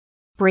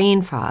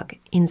brain fog,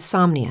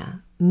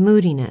 insomnia,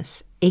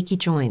 moodiness, achy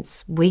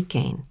joints, weight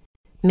gain.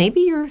 Maybe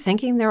you're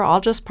thinking they're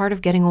all just part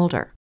of getting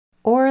older,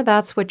 or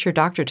that's what your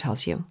doctor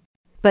tells you.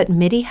 But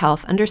MIDI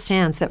Health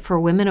understands that for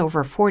women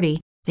over 40,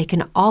 they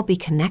can all be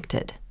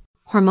connected.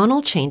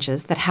 Hormonal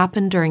changes that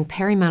happen during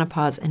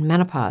perimenopause and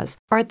menopause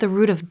are at the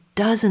root of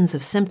dozens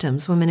of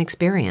symptoms women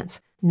experience,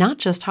 not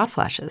just hot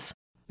flashes.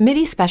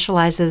 MIDI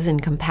specializes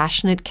in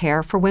compassionate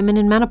care for women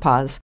in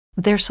menopause.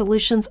 Their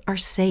solutions are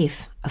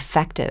safe,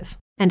 effective,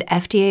 and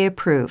FDA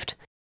approved.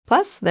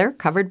 Plus, they're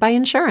covered by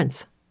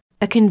insurance.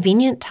 A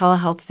convenient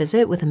telehealth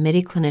visit with a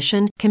MIDI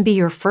clinician can be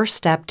your first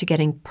step to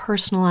getting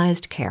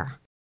personalized care.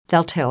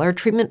 They'll tailor a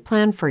treatment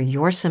plan for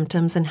your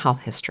symptoms and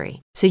health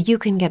history so you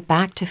can get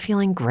back to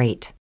feeling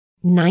great.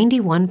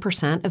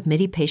 91% of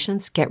MIDI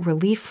patients get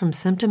relief from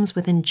symptoms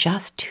within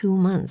just 2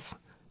 months.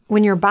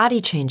 When your body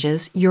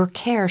changes, your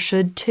care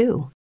should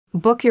too.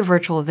 Book your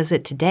virtual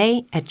visit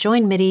today at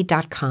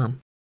joinmidi.com.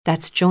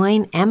 That's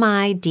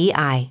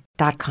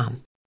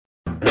joinmidi.com.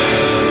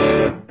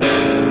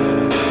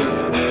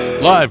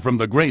 Live from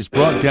the Grace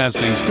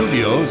Broadcasting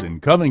Studios in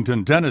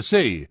Covington,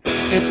 Tennessee,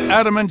 it's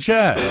Adam and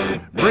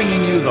Chad,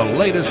 bringing you the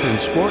latest in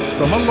sports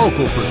from a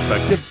local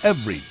perspective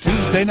every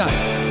Tuesday night.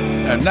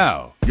 And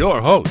now,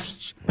 your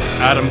hosts,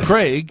 Adam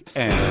Craig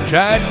and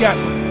Chad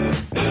Gatlin.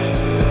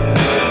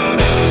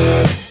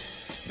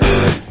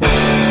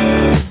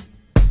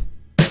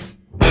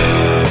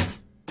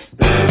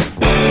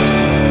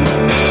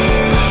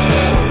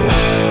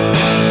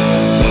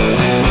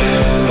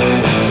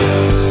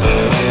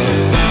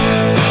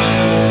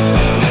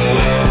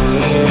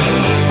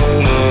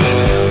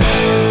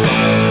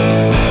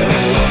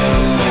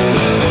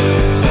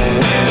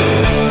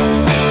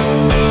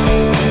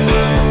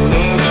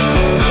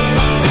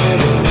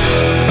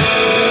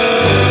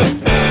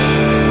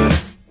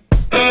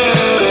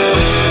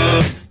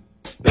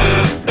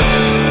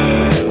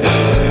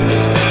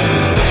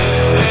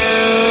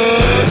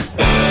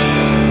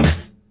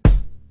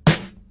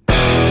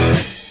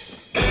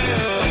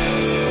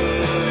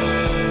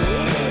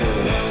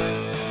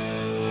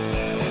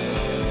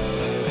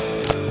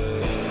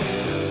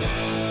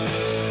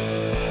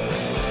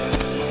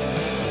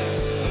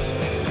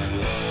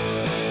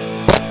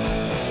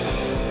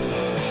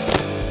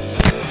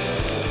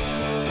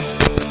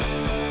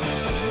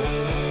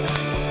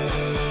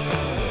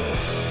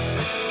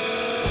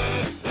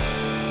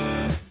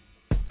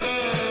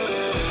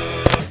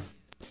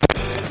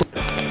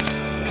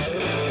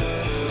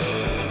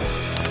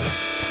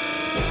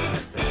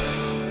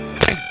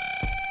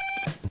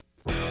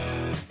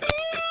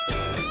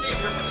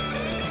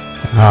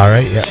 All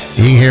right, yeah,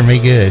 you can hear me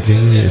good.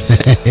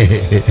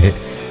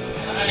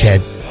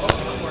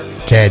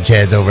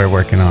 Chad's over there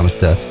working on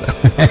stuff. So.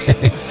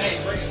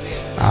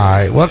 All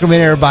right, welcome in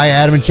everybody.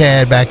 Adam and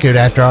Chad back here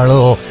after our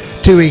little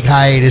 2-week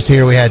hiatus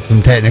here. We had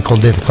some technical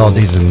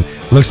difficulties, and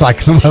looks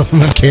like some of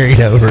them have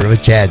carried over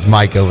with Chad's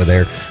mic over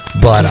there.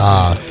 But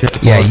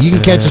yeah, you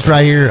can catch us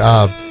right here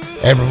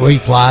every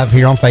week live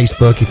here on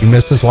Facebook. If you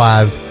miss us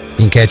live, you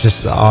can catch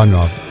us on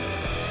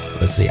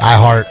let's see,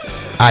 iHeart,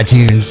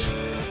 iTunes.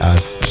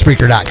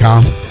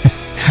 Spreaker.com.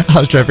 I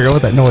was trying to figure out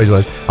what that noise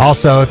was.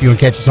 Also, if you want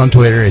to catch us on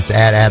Twitter, it's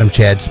at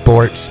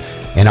AdamChadSports.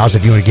 And also,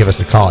 if you want to give us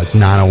a call, it's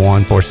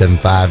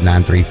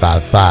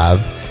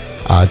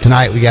 901-475-9355.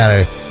 Tonight, we got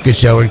a good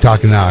show. We're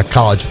talking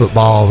college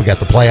football. We got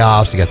the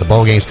playoffs. We got the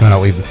bowl games coming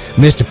up. We've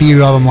missed a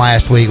few of them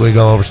last week. We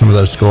go over some of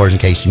those scores in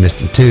case you missed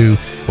them, too.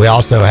 We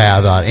also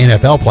have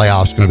NFL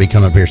playoffs going to be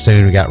coming up here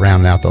soon. We got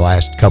rounding out the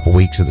last couple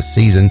weeks of the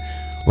season.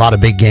 A lot of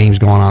big games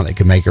going on that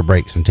could make or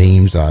break some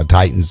teams.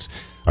 Titans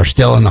are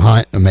still in the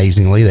hunt,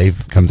 amazingly.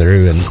 They've come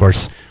through. And, of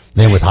course,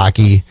 then with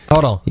hockey.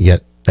 Hold on. You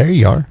get, there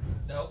you are.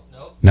 No.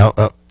 No,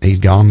 oh, he's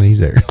gone. He's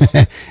there.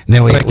 And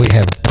then we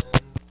have,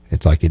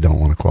 it's like you don't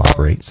want to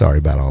cooperate. Sorry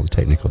about all the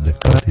technical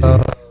difficulties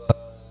here.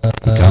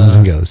 He comes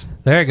and goes.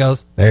 There it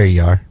goes. There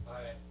you are.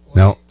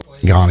 No,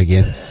 gone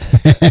again.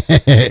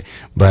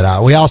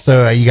 But we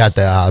also, you got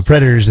the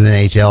Predators in the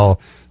NHL.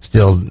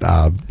 Still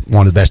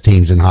one of the best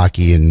teams in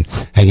hockey and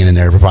hanging in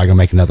there. We're probably going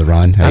to make another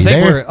run. I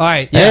think we're, all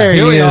right, yeah, there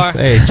here he we is. are.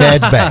 Hey,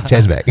 Chad's back.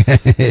 Chad's back.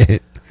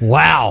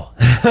 Wow.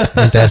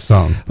 Ain't that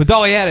song? We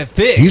thought we had it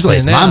fixed. Usually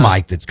it's my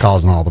mic that's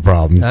causing all the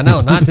problems. I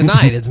know, not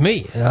tonight. It's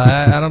me.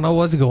 I don't know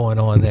what's going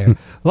on there.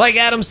 Like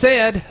Adam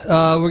said,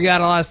 we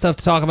got a lot of stuff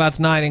to talk about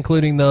tonight,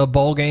 including the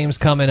bowl games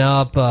coming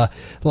up.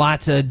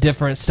 Lots of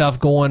different stuff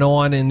going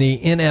on in the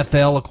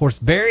NFL. Of course,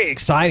 very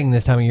exciting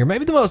this time of year.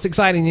 Maybe the most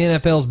exciting the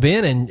NFL's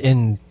been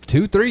in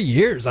 2-3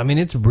 years. I mean,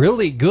 it's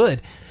really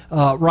good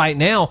right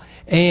now.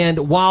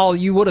 And while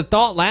you would have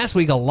thought last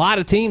week a lot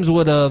of teams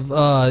would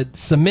have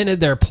cemented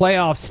their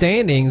playoff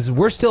standings,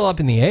 we're still up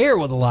in the air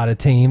with a lot of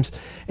teams.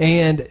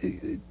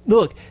 And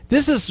look,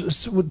 this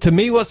is, to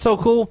me, what's so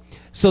cool.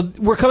 So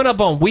we're coming up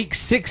on week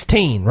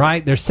 16,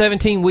 right? There's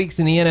 17 weeks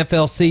in the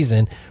NFL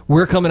season.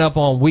 We're coming up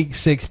on week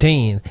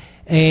 16.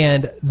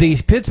 And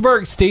the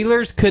Pittsburgh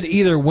Steelers could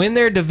either win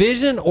their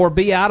division or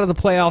be out of the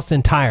playoffs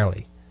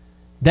entirely.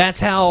 That's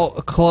how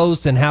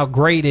close and how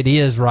great it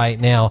is right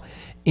now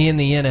in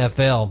the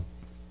NFL.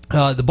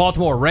 The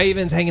Baltimore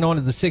Ravens hanging on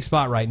to the 6th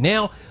spot right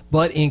now,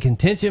 but in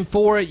contention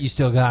for it. You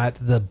still got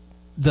the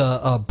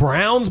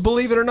Browns,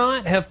 believe it or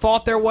not, have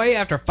fought their way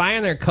after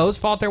firing their coach,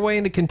 fought their way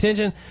into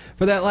contention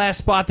for that last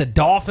spot. The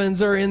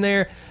Dolphins are in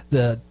there.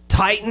 The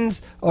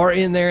Titans are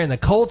in there, and the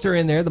Colts are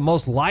in there. The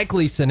most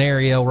likely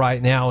scenario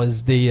right now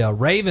is the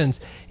Ravens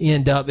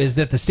is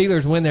that the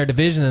Steelers win their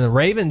division and the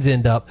Ravens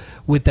end up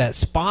with that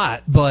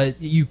spot. But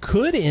you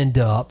could end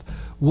up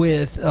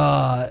with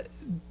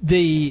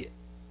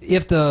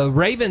if the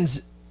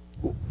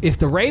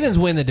Ravens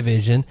win the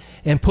division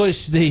and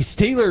push the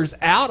Steelers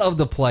out of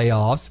the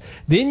playoffs,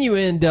 then you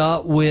end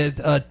up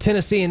with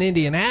Tennessee and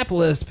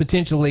Indianapolis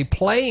potentially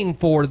playing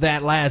for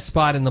that last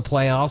spot in the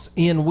playoffs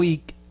in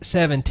Week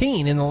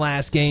 17 in the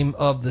last game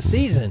of the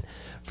season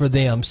for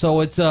them. So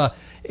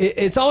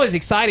it's always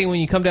exciting when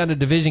you come down to a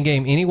division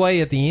game anyway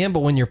at the end, but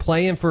when you're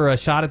playing for a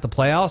shot at the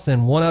playoffs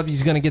and one of you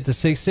is going to get the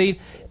 6th seed,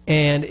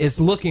 and it's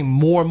looking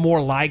more and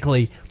more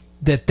likely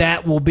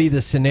that will be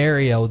the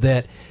scenario,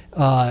 that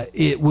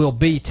it will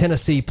be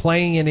Tennessee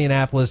playing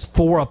Indianapolis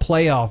for a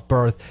playoff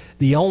berth.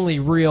 The only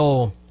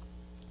real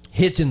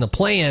hitch in the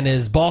plan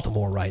is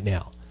Baltimore right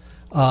now.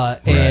 Right.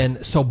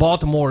 And so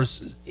Baltimore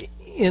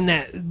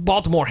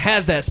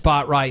has that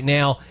spot right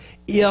now.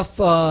 If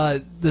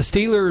the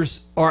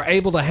Steelers are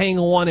able to hang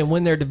on and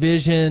win their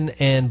division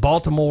and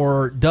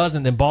Baltimore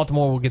doesn't, then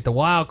Baltimore will get the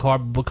wild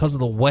card because of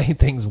the way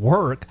things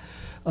work.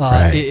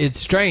 Right.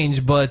 It's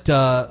strange, but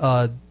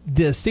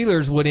the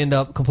Steelers would end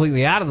up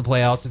completely out of the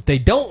playoffs if they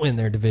don't win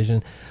their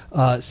division.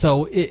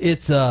 So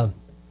it's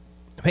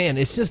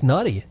just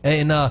nutty.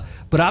 And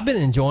but I've been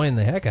enjoying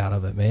the heck out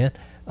of it, man.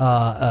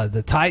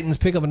 The Titans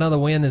pick up another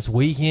win this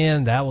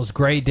weekend. That was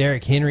great.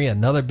 Derrick Henry,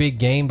 another big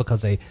game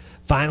because they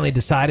finally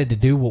decided to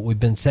do what we've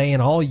been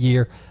saying all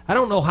year. I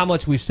don't know how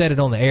much we've said it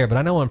on the air, but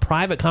I know in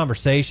private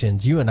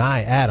conversations, you and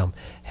I, Adam,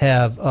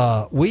 have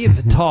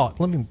talked.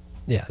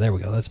 Yeah, there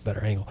we go. That's a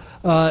better angle.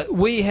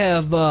 We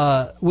have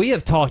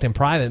talked in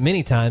private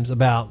many times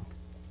about,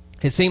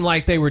 it seemed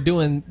like they were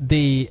doing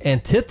the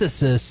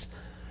antithesis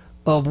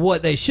of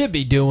what they should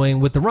be doing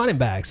with the running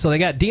backs. So they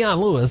got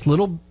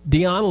little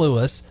Dion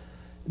Lewis.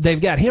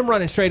 They've got him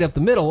running straight up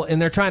the middle,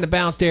 and they're trying to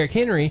bounce Derrick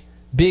Henry,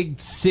 big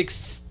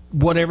 6,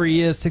 whatever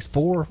he is,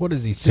 6'4", what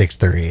is he?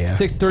 6'3", yeah.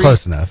 6'3",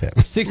 close enough. Yeah.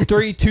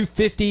 6'3",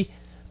 250.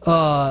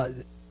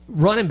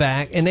 Running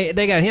back, and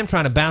they got him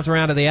trying to bounce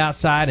around to the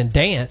outside and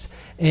dance,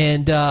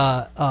 and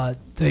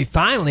they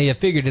finally have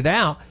figured it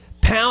out.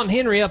 Pound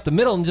Henry up the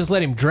middle and just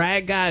let him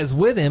drag guys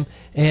with him,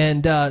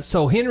 and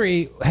so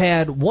Henry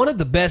had one of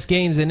the best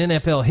games in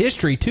NFL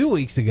history 2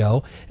 weeks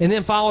ago, and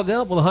then followed it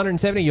up with a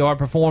 170-yard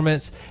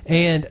performance,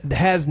 and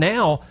has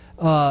now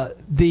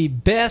the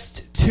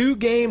best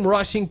 2-game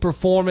rushing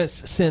performance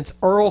since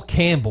Earl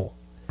Campbell.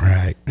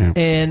 Right. Yeah.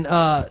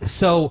 And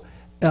so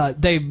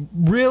they've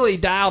really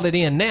dialed it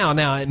in now.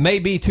 Now, it may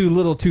be too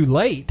little too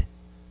late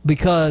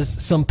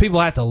because some people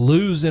have to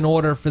lose in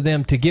order for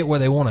them to get where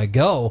they want to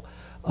go.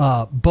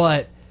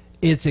 But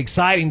it's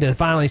exciting to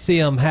finally see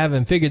them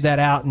having figured that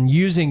out and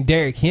using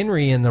Derrick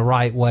Henry in the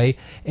right way.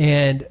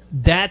 And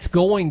that's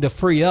going to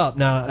free up.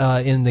 Now,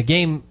 in the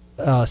game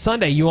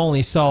Sunday, you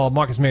only saw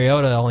Marcus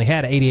Mariota only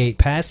had 88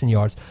 passing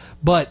yards.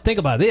 But think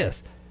about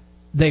this.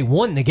 They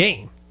won the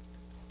game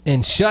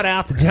and shut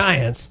out the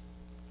Giants.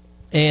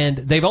 And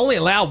they've only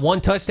allowed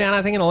 1 touchdown,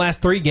 I think, in the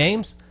last 3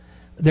 games.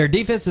 Their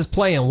defense is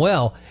playing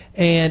well.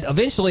 And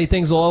eventually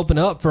things will open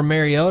up for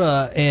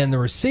Mariota and the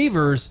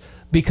receivers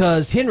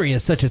because Henry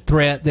is such a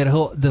threat that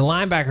the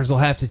linebackers will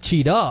have to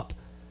cheat up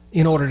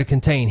in order to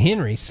contain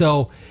Henry.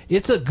 So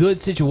it's a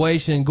good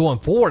situation going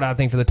forward, I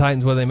think, for the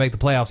Titans, whether they make the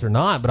playoffs or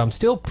not. But I'm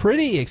still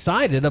pretty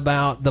excited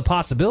about the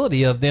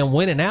possibility of them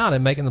winning out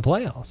and making the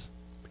playoffs.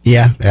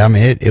 Yeah, I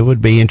mean, it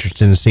would be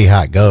interesting to see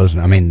how it goes.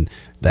 I mean,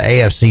 the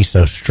AFC's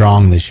so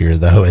strong this year,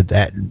 though,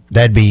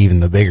 that'd be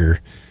even the bigger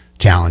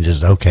challenge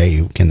is,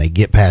 okay, can they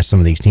get past some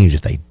of these teams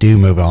if they do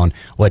move on?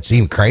 What's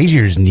even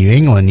crazier is New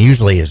England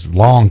usually is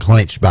long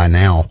clinched by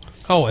now.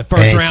 Oh, at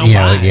first round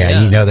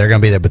you know they're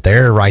going to be there, but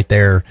they're right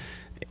there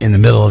in the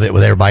middle of it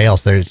with everybody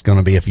else. There's going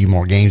to be a few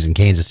more games, and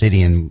Kansas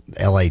City and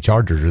L.A.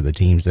 Chargers are the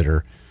teams that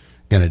are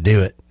going to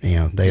do it. You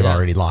know, they've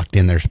already locked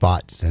in their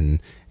spots,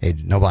 and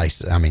not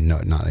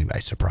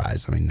anybody's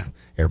surprised. I mean,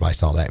 everybody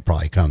saw that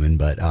probably coming,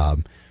 but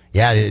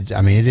it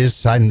is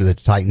exciting that the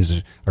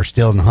Titans are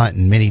still in the hunt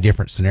in many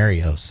different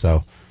scenarios.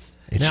 So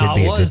it should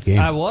be a good game.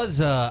 I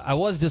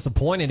was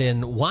disappointed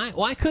in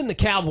why couldn't the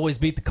Cowboys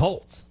beat the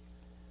Colts?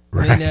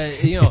 Right.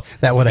 I mean,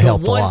 that would have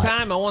helped a lot. One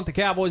time I want the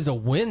Cowboys to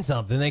win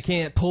something. They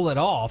can't pull it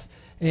off.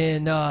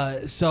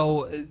 And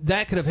so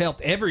that could have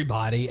helped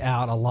everybody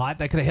out a lot.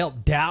 That could have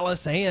helped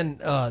Dallas and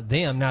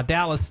them. Now,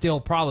 Dallas still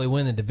probably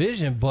win the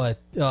division,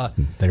 but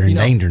they're in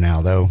danger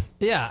now, though.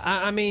 Yeah,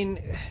 I mean,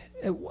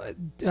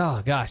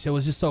 oh, gosh, it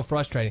was just so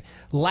frustrating.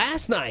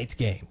 Last night's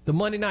game, the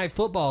Monday Night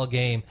Football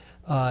game,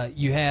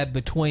 you had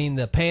between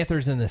the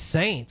Panthers and the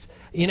Saints,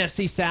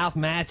 NFC South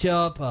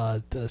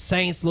matchup. The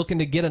Saints looking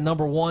to get a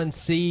number 1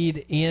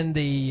 seed in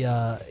the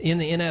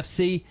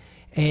NFC,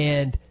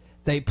 and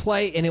They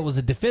play, and it was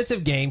a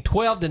defensive game,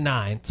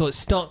 12-9, so it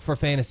stunk for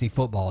fantasy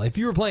football. If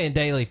you were playing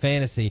daily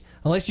fantasy,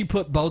 unless you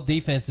put both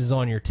defenses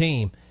on your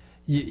team,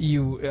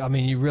 you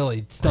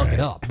really stunk it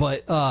up.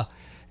 But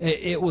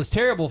it was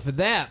terrible for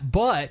that.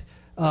 But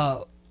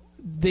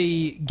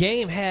the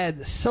game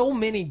had so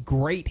many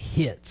great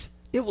hits.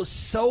 It was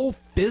so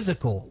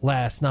physical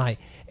last night.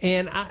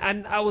 And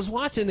I was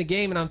watching the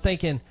game, and I'm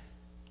thinking,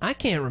 I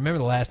can't remember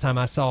the last time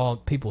I saw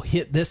people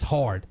hit this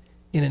hard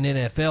in an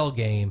NFL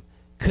game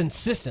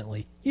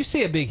consistently. You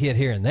see a big hit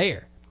here and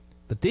there,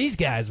 but these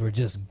guys were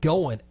just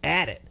going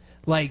at it.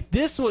 Like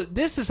this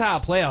is how a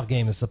playoff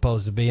game is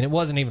supposed to be, and it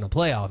wasn't even a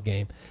playoff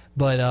game,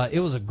 but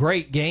it was a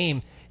great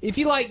game. If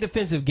you like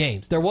defensive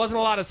games, there wasn't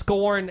a lot of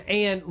scoring,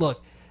 and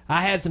look,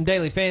 I had some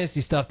daily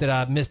fantasy stuff that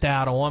I missed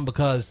out on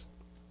because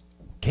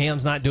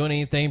Cam's not doing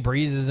anything,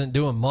 Breeze isn't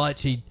doing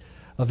much. He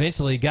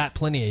eventually got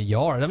plenty of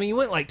yards. I mean, he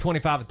went like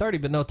 25 or 30,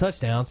 but no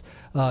touchdowns.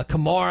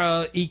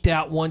 Kamara eked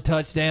out one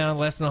touchdown,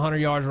 less than 100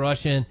 yards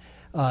rushing.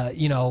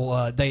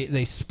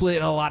 They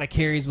split a lot of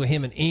carries with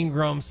him and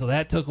Ingram, so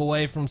that took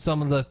away from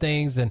some of the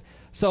things. And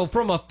so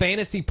from a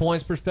fantasy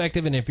points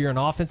perspective, and if you're an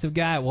offensive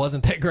guy, it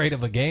wasn't that great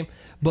of a game.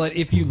 But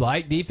if you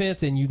like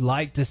defense and you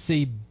like to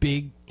see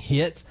big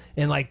hits,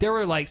 and like there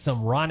were like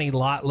some Ronnie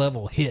Lott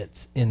level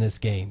hits in this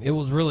game, it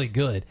was really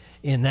good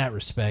in that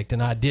respect,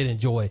 and I did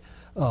enjoy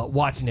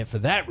watching it for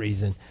that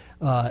reason.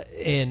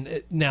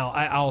 And now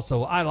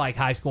I like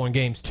high scoring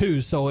games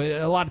too, so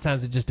a lot of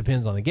times it just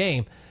depends on the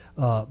game.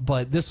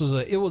 But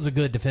it was a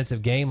good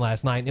defensive game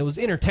last night, and it was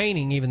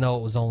entertaining even though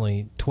it was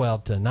only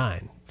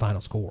 12-9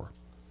 final score.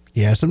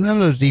 Yeah, some of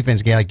those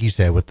defense games, like you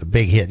said, with the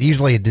big hit,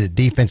 usually the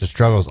defensive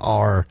struggles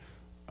are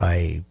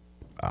a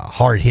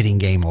hard-hitting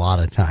game a lot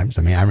of times.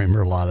 I mean, I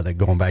remember a lot of the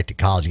going back to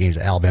college games,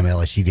 Alabama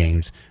LSU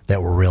games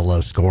that were real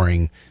low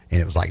scoring, and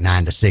it was like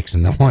 9-6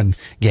 in the one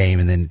game,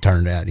 and then it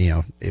turned out,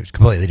 it was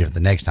completely different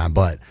the next time.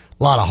 But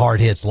a lot of hard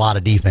hits, a lot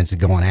of defenses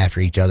going after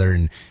each other,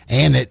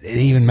 and it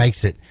even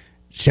makes it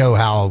show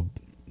how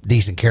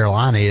decent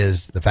Carolina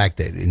is, the fact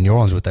that in New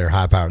Orleans with their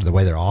high power, the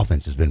way their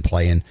offense has been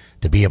playing,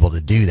 to be able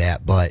to do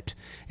that. But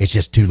it's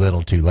just too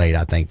little too late,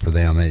 I think, for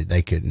them.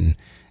 They couldn't,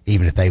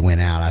 even if they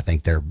went out, I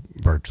think they're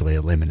virtually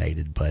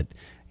eliminated. But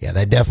yeah,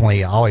 that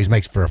definitely always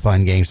makes for a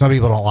fun game. Some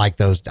people don't like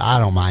those. I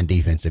don't mind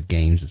defensive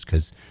games. It's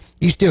because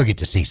you still get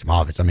to see some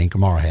offense. I mean,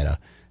 Kamara had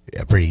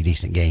a pretty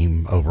decent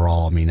game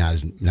overall. I mean,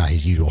 not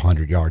his usual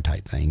 100-yard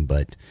type thing,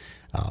 but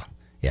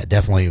yeah,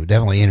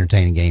 definitely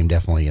entertaining game.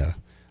 Definitely a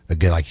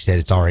good, like you said,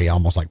 it's already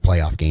almost like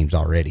playoff games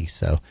already.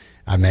 So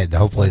I mean,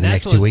 hopefully the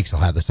next 2 weeks will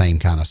have the same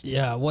kind of.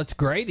 Yeah, what's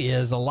great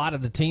is a lot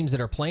of the teams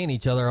that are playing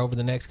each other over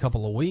the next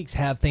couple of weeks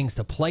have things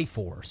to play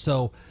for.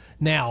 So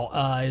now,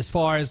 as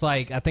far as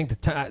like, I think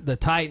the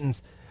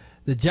Titans,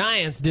 the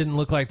Giants didn't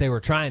look like they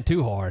were trying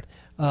too hard.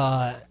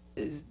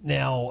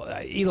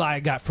 Now Eli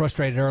got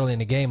frustrated early in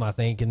the game, I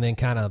think, and then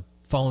kind of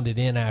phoned it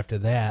in after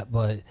that.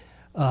 But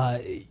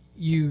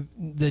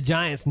the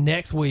Giants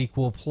next week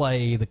will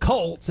play the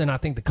Colts, and I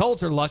think the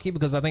Colts are lucky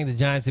because I think the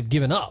Giants have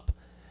given up.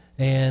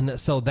 And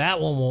so that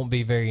one won't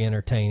be very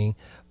entertaining.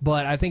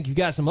 But I think you've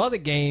got some other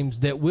games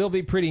that will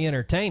be pretty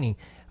entertaining.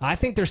 I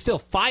think there's still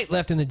fight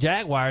left in the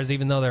Jaguars,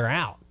 even though they're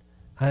out.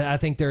 I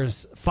think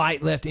there's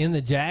fight left in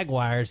the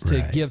Jaguars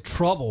to give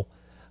trouble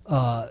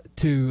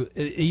to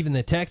even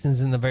the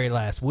Texans in the very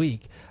last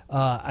week.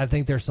 I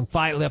think there's some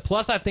fight left.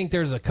 Plus, I think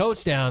there's a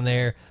coach down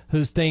there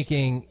who's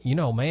thinking,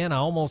 man, I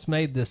almost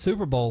made the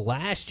Super Bowl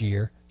last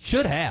year.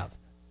 Should have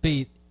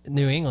beat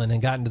New England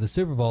and gotten to the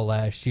Super Bowl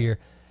last year.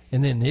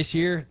 And then this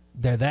year,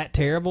 they're that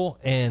terrible,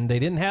 and they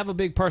didn't have a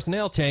big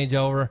personnel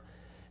changeover,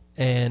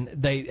 and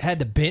they had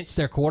to bench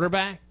their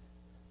quarterback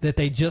that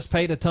they just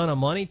paid a ton of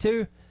money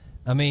to.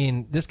 I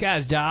mean, this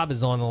guy's job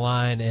is on the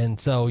line, and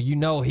so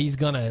he's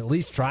going to at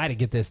least try to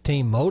get this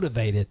team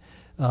motivated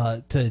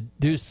to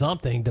do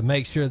something to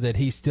make sure that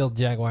he's still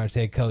Jaguars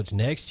head coach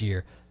next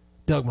year.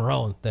 Doug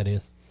Marrone, that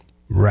is.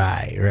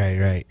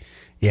 Right.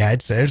 Yeah,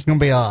 there's going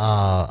to be a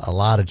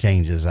lot of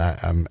changes.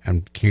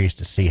 I'm curious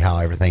to see how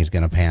everything's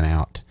going to pan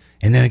out.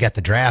 And then we got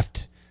the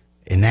draft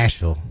in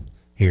Nashville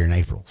here in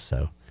April,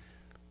 so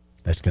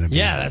that's going to be.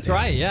 Yeah, that's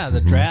right. Yeah,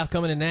 the draft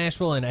coming to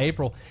Nashville in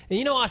April.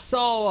 And I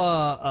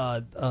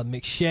saw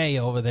McShay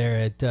over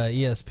there at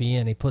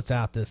ESPN. He puts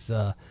out this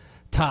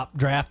top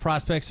draft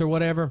prospects or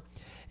whatever,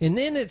 and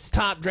then it's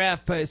top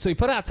draft. So he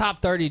put out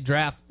top 30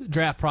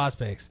 draft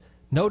prospects.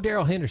 No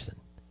Darrell Henderson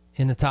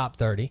in the top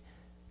 30.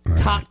 Right.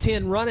 Top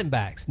 10 running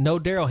backs. No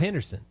Darrell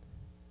Henderson.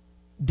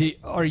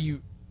 Are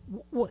you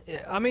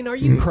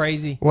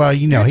crazy? Well,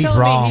 he's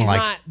wrong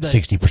like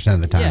 60% of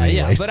the time.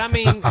 Yeah. But I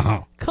mean,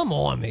 come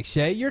on,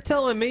 McShay. You're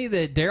telling me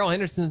that Darrell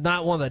Henderson's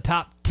not one of the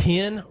top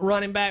 10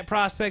 running back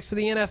prospects for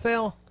the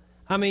NFL?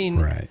 I mean,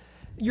 right.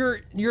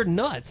 You're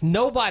nuts.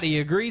 Nobody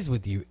agrees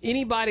with you.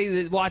 Anybody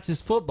that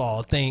watches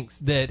football thinks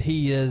that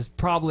he is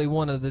probably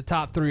one of the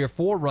top 3 or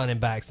 4 running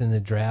backs in the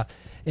draft,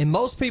 and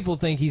most people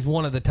think he's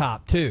one of the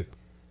top 2.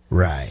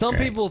 Right. Some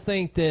people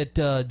think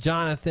that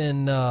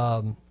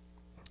Jonathan.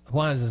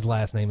 Why does his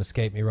last name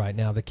escape me right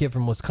now? The kid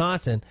from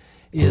Wisconsin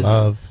is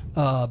Love.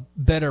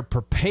 better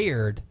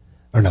prepared.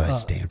 Or no,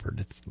 that's Stanford.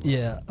 It's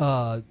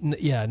Love.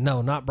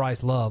 No, not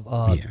Bryce Love.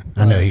 I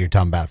know who you're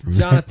talking about from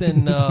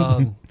Jonathan.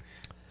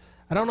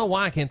 I don't know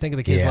why I can't think of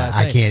the kid's last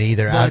name. I can't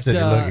either. I was But,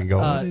 looking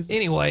going.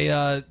 anyway,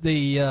 a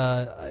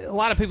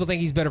lot of people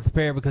think he's better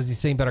prepared because he's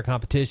seen better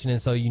competition,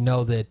 and so you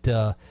know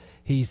that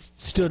he's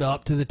stood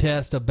up to the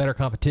test of better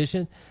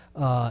competition.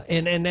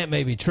 And that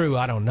may be true.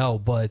 I don't know,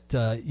 but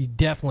you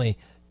definitely,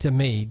 to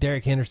me,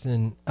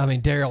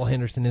 Daryl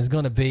Henderson is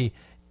going to be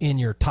in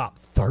your top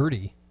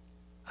 30.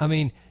 I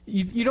mean,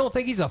 you don't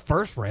think he's a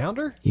first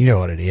rounder? You know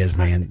what it is,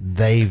 man.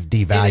 They've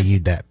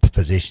devalued that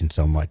position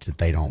so much that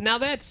they don't. Now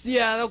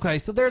okay.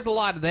 So there's a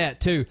lot of that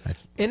too,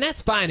 and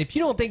that's fine. If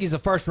you don't think he's a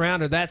first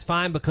rounder, that's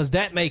fine because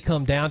that may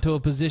come down to a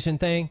position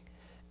thing,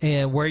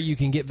 and where you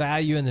can get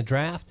value in the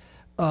draft.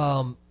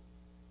 So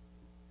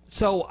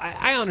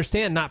I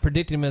understand not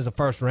predicting him as a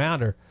first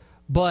rounder,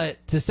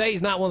 but to say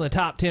he's not one of the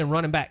top 10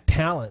 running back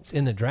talents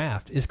in the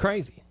draft is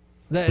crazy.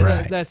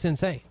 That's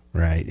insane.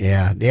 Right.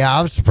 Yeah. Yeah.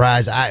 I was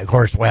surprised. I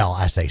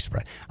say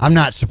surprised. I'm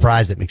not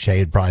surprised that McShay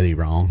would probably be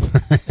wrong,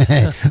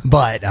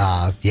 but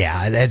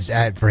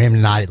that's for him to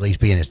not at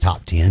least be in his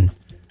top 10.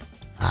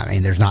 I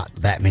mean, there's not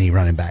that many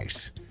running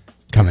backs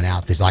coming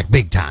out that's like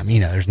big time.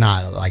 There's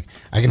not like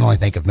I can only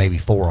think of maybe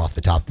 4 off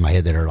the top of my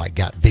head that are like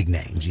got big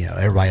names.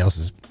 Everybody else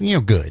is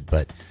good,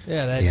 but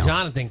that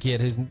Jonathan kid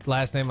whose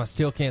last name I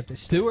still can't.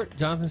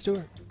 Jonathan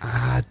Stewart.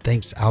 I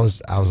think so. I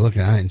was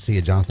looking. I didn't see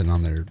a Jonathan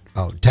on there.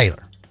 Oh,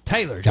 Jonathan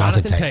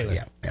Taylor.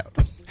 Yeah.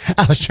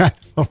 I was trying to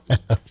pull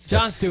that up.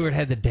 Jon Stewart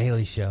had the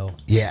Daily Show.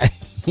 Yeah.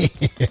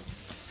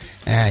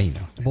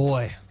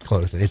 Boy.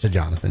 Close. It's a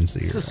Jonathan. So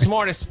it's the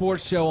smartest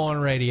sports show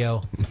on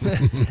radio.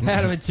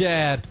 Adam and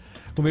Chad.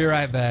 We'll be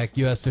right back.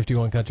 US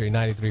 51 Country,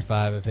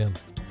 93.5 FM.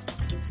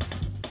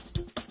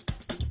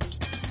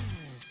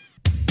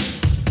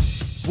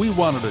 We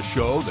wanted a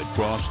show that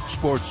crossed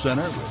Sports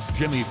Center with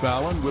Jimmy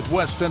Fallon with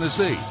West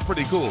Tennessee.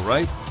 Pretty cool,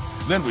 right?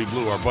 Then we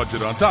blew our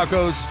budget on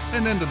tacos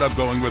and ended up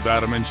going with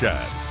Adam and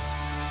Chad.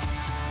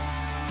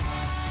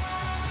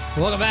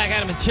 Welcome back,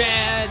 Adam and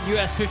Chad.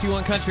 US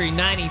 51 Country,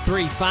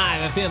 93.5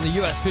 FM, the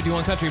US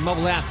 51 Country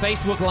mobile app,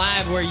 Facebook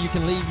Live, where you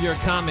can leave your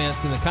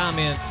comments in the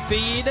comment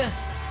feed.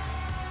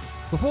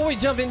 Before we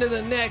jump into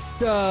the next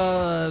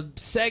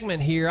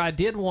segment here, I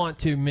did want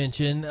to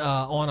mention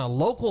on a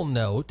local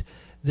note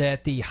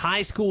that the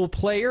High School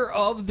Player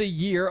of the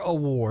Year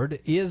award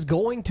is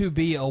going to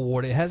be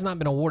awarded. It has not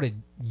been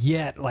awarded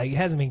yet. It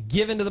hasn't been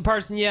given to the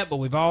person yet, but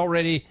we've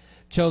already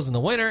chosen the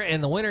winner,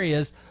 and the winner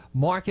is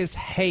Marcus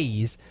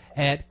Hayes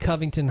at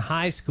Covington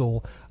High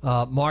School.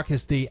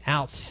 Marcus, the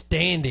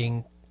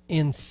outstanding,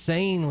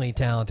 insanely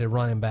talented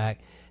running back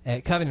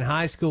at Covington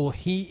High School.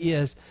 He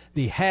is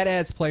the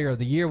Hadads Player of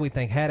the Year. We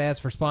thank Hadads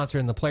for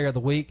sponsoring the Player of the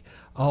Week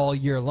all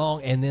year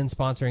long and then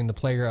sponsoring the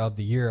Player of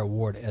the Year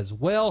award as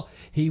well.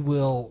 He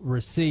will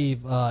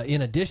receive,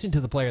 in addition to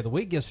the Player of the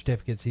Week gift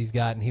certificates he's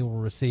gotten, he will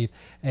receive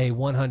a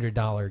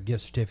 $100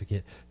 gift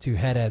certificate to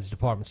Hadads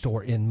Department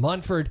Store in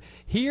Munford.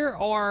 Here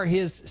are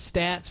his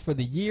stats for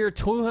the year.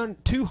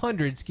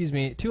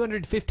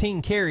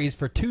 215 carries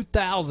for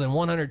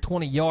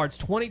 2,120 yards,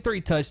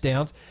 23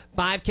 touchdowns,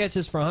 5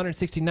 catches for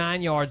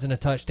 169 yards and a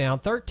touchdown,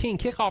 13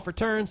 kickoff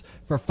returns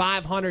for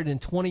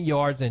 520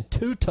 yards and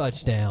 2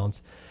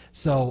 touchdowns.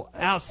 So,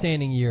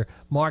 outstanding year,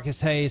 Marcus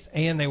Hayes,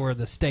 and they were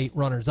the state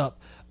runners-up,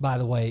 by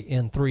the way,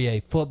 in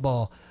 3A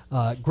football.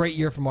 Great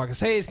year for Marcus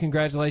Hayes.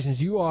 Congratulations.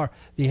 You are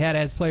the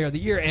Hadads Player of the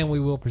Year, and we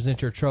will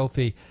present your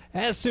trophy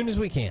as soon as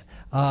we can.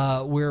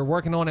 We're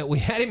working on it. We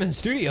had him in the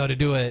studio to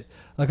do it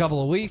a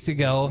couple of weeks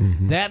ago.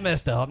 Mm-hmm. That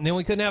messed up, and then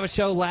we couldn't have a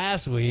show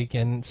last week.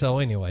 And so,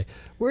 anyway,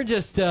 we're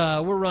just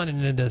we're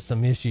running into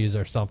some issues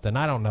or something.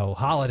 I don't know.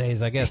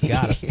 Holidays, I guess,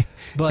 got us.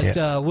 But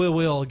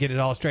we'll get it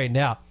all straightened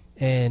out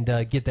and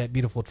get that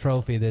beautiful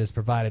trophy that is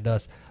provided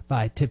us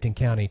by Tipton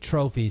County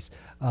Trophies.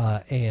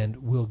 And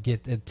we'll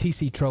get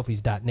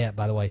tctrophies.net,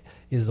 by the way,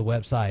 is the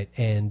website,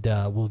 and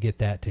we'll get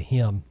that to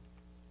him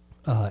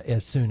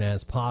as soon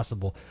as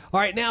possible.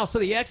 All right, now, so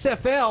the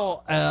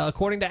XFL,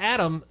 according to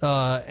Adam,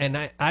 and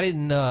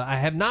I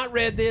have not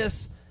read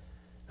this.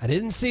 I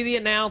didn't see the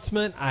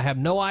announcement. I have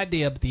no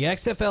idea, but the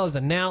XFL has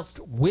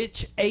announced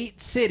which 8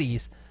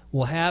 cities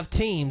will have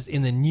teams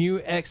in the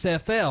new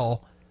XFL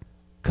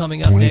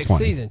coming up next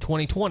season,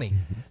 2020.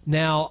 Mm-hmm.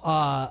 Now,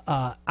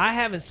 I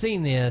haven't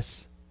seen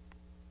this,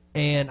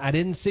 and I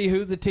didn't see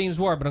who the teams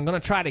were, but I'm going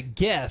to try to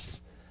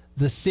guess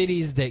the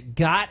cities that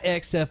got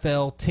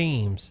XFL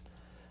teams.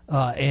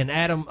 And,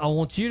 Adam, I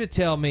want you to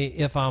tell me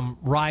if I'm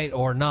right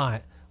or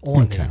not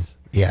on this.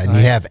 Yeah, and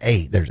you have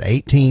 8. There's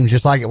 8 teams,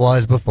 just like it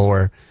was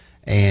before,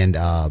 and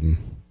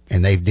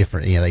they've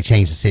different. They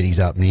changed the cities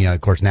up, and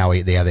of course now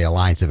they have the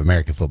Alliance of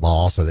American Football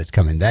also that's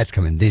coming. That's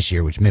coming this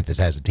year, which Memphis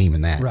has a team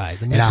in that. Right.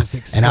 The Memphis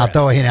Express. And I'll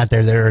throw a hint out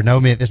there: there are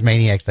no Memphis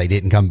Maniacs. They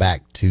didn't come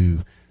back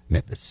to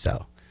Memphis,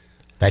 so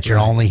that's your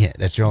only hint.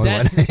 That's your only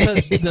one.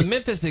 Because the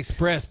Memphis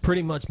Express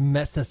pretty much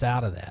messed us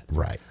out of that.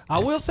 Right. I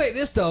will say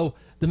this though: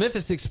 the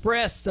Memphis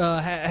Express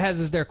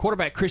has as their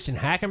quarterback Christian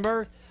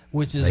Hackenberg,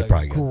 which is They a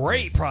probably got-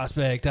 great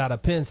prospect out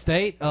of Penn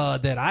State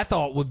that I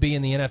thought would be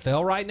in the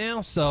NFL right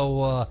now.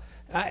 So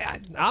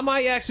I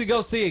might actually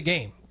go see a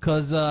game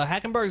because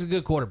Hackenberg's a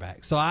good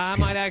quarterback. So I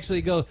might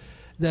actually go.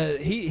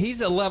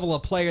 He's a level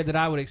of player that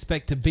I would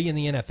expect to be in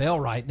the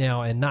NFL right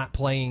now and not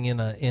playing in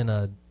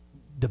a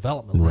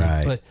development league.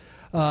 Right.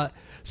 But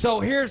so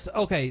here's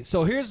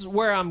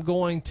where I'm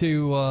going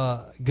to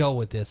go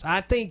with this.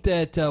 I think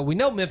that we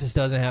know Memphis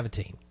doesn't have a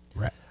team.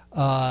 Right.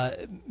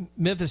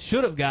 Memphis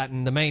should have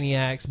gotten the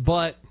Maniacs,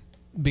 but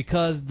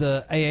because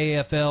the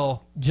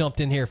AAFL jumped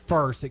in here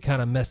first, it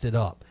kind of messed it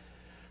up.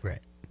 Right.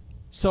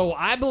 So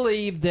I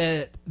believe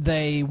that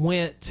they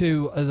went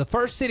to the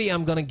first city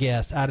I'm going to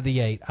guess out of the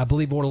 8. I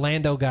believe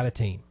Orlando got a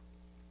team.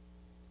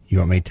 You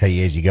want me to tell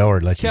you as you go,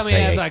 or let Tell you me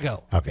say as eight? I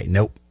go. Okay.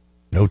 Nope.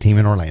 No team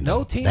in Orlando.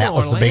 No team That in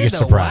was Orlando. the biggest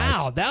surprise.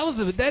 Wow,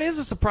 that is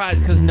a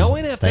surprise because no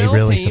NFL They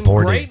really team,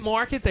 supported- great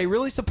market. They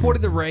really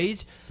supported the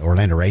Rage. The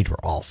Orlando Rage were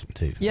awesome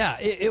too. Yeah,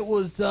 it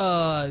was.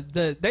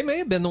 They may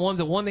have been the ones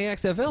that won the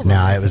XFL.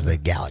 No, it was the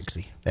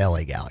Galaxy, the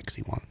LA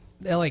Galaxy one.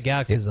 LA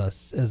Galaxy is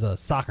a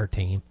soccer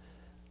team.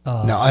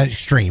 No,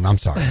 Extreme. I'm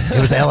sorry. It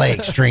was LA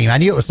Extreme. I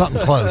knew it was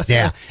something close.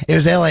 Yeah, it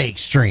was LA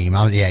Extreme.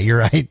 Yeah, you're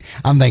right.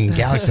 I'm thinking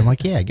Galaxy. I'm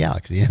like, yeah,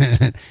 Galaxy.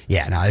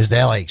 Yeah, no, it was the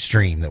LA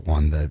Extreme that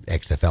won the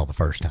XFL the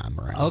first time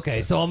around.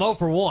 Okay, so I'm 0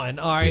 for 1.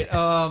 All right.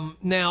 Yeah.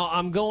 Now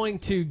I'm going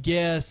to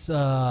guess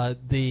I'm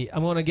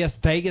going to guess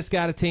Vegas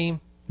got a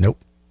team. Nope.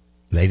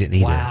 They didn't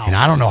either. Wow. And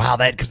I don't know how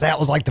that, because that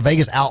was like the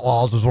Vegas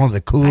Outlaws was one of the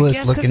I coolest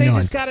guess because looking they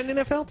ones. just got an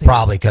NFL team.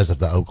 Probably because of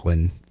the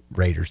Oakland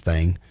Raiders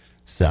thing.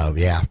 So,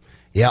 yeah.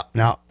 Yep.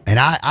 No. And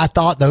I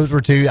thought those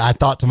were two. I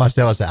thought to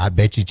myself, I said, I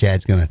bet you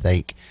Chad's going to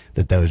think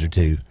that those are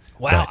two.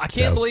 Wow, But, I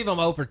can't so, believe I'm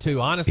 0 for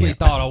 2. Honestly, Yeah.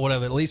 thought I would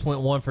have at least went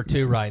 1 for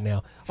 2 right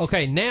now.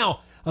 Okay,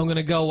 now I'm going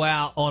to go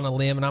out on a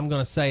limb and I'm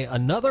going to say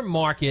another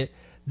market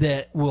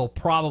that will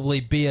probably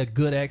be a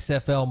good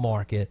XFL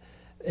market.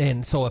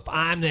 And so if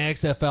I'm the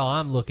XFL,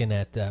 I'm looking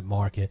at that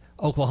market,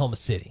 Oklahoma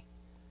City.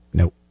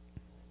 Nope.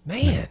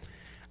 Man,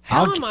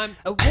 how am I?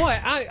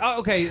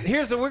 Okay,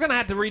 we're going to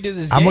have to redo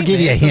this. I'm gonna game, give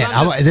you a man, 'cause hint.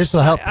 I'm just- This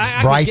will help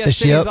I could right guess the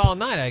cities ship. all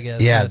night, I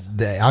guess. Yeah,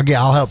 Yes.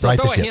 I'll help So right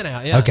throw the a ship. hint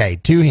out, yeah. Okay,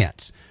 2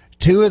 hints.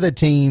 2 of the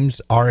teams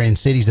are in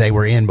cities they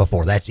were in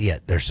before. That's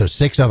it. So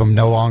 6 of them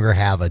no longer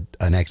have an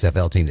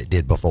XFL team that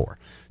did before.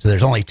 So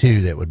there's only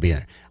 2 that would be in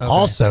there.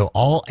 Also,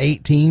 all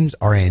 8 teams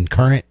are in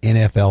current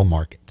NFL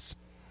markets.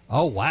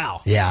 Oh,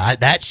 wow. Yeah,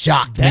 that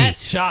shocked me.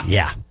 That's shocking.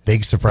 Yeah,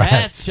 big surprise.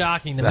 That's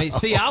shocking to me.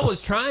 See, I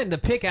was trying to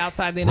pick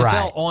outside the NFL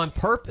Right. on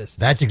purpose.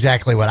 That's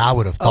exactly what I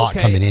would have thought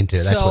Okay, coming into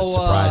it. That's so, what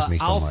surprised me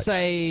so I'll much.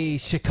 say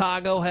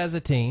Chicago has a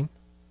team.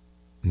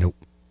 Nope.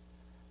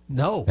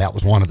 No. That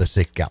was one of the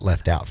 6 got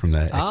left out from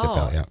the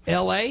XFL. Oh, Yeah.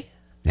 L.A.?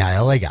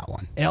 Now LA got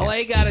one.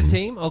 L.A. got a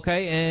team.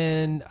 Okay,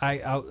 and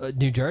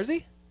New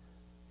Jersey?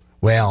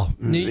 Well,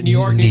 New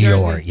York, New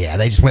York. Jersey? Yeah,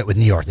 they just went with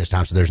New York this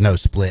time, so there's no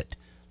split.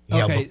 You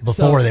know, Okay,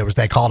 before so- there was,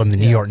 they called them the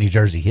New York, New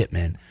Jersey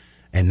Hitmen,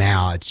 and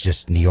now it's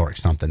just New York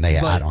something.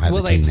 I But don't have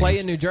will the they team play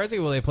names. in New Jersey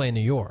or will they play in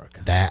New York?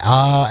 That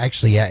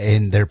actually, yeah,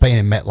 and they're playing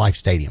in MetLife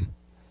Stadium,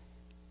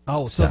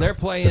 Oh, so So- they're so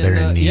playing they're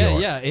in New yeah,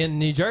 York. yeah, in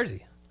New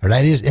Jersey. or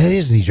it is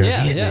New Jersey.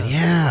 Yeah, isn't it? yeah.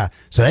 Yeah.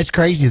 So that's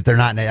crazy that they're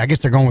not. I guess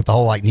they're going with the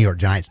whole like New York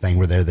Giants thing,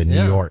 where they're the New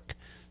Yeah. York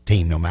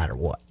team no matter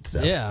what.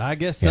 So, Yeah, I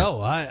guess Yeah.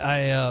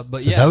 so.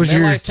 But so yeah, those are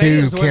your MetLife 2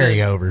 Stadium's where they-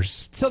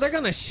 carryovers. So they're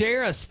going to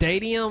share a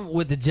stadium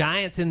with the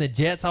Giants and the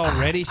Jets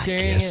already I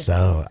sharing guess it?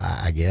 so.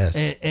 I guess.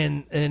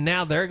 And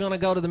now they're going to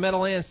go to the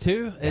Meadowlands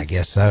too? I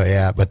guess so.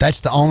 Yeah, but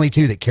that's the only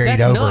 2 that carried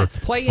That's over nuts.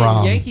 Play from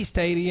in Yankee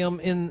Stadium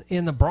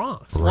in the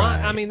Bronx. Why-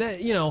 Right. I mean,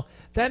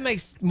 that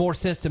makes more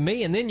sense to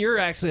me. And then you're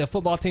actually a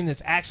football team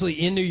that's actually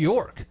in New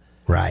York.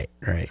 Right.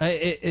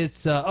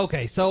 It's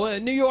okay. So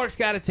New York's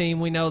got a team.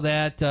 We know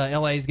that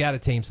LA's got a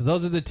team. So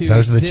those are the 2.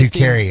 Those are the 2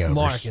 existing carryovers.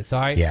 markets. All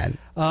right. Yeah.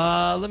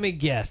 Let me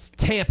guess.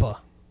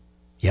 Tampa.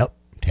 Yep.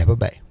 Tampa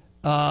Bay.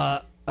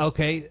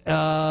 Okay.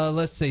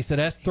 Let's see. So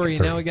that's 3.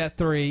 3. Now we got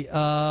 3.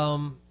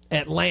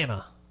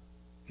 Atlanta.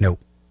 Nope.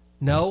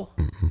 No.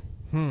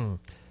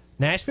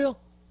 Nashville.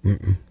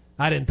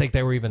 I didn't think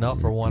they were even up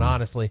for one.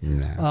 Honestly.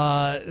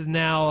 No.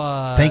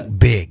 Now. Think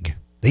big.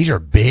 These are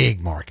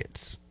big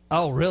markets.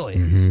 Oh,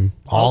 really?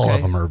 All Okay.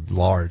 of them are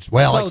large.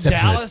 Well, So except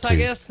Dallas, for the I 2.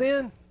 guess.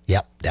 Then.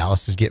 Yep.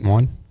 Dallas is getting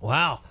one.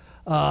 Wow.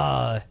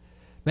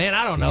 Man,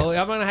 I don't know.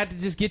 I'm gonna have to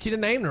just get you to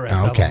name the rest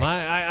of Okay. them.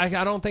 I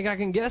don't think I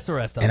can guess the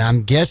rest of And them.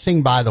 I'm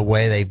guessing by the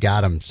way they've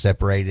got them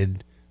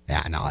separated.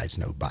 Yeah, no,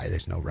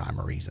 there's no rhyme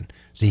or reason.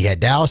 So you had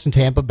Dallas and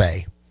Tampa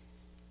Bay,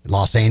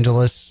 Los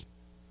Angeles,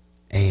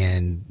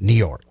 and New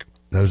York.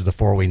 Those are the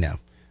 4 we know.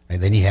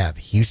 And then you have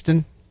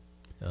Houston,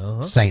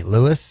 St.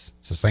 Louis.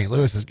 So St.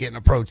 Louis is getting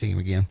a pro team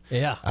again.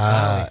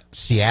 Yeah.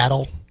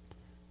 Seattle,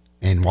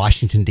 and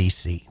Washington,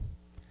 D.C.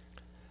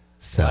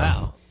 So,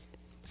 Wow.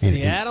 and-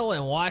 Seattle and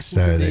So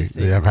Washington, D.C.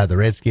 they'll have the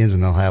Redskins,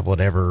 and they'll have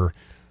whatever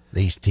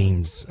these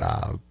teams.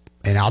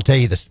 And I'll tell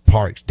you the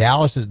parks.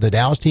 The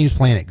Dallas team's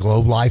playing at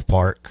Globe Life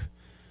Park.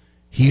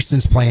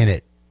 Houston's playing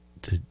at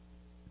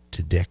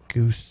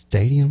Tedesco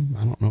Stadium.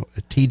 I don't know,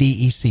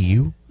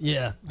 TDECU.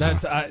 Yeah,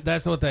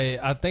 that's what they.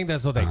 I think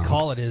that's what they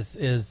call it. Is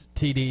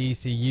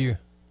TDECU.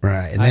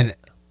 Right, and then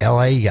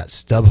L.A. you got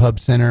StubHub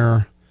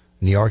Center.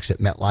 New York's at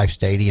MetLife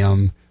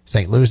Stadium.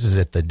 St. Louis is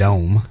at the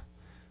Dome.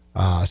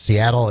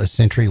 Seattle is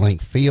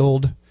CenturyLink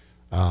Field.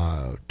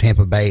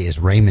 Tampa Bay is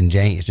Raymond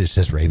James. It just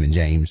says Raymond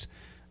James.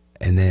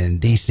 And then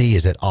D.C.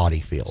 is at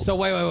Audi Field. So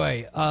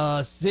wait.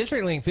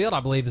 CenturyLink Field, I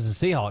believe, is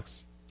the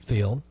Seahawks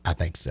field. I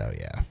think so,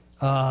 yeah.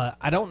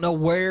 I don't know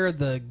where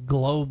the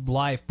Globe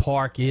Life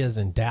Park is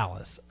in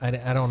Dallas. I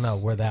don't know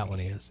where that one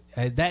is.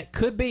 That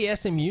could be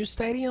SMU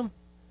Stadium.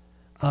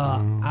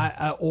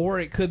 Or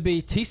it could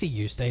be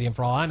TCU Stadium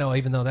for all I know,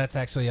 even though that's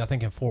actually, I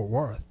think, in Fort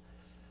Worth.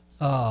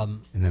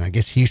 And then I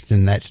guess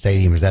Houston, that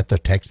stadium, is that the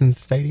Texans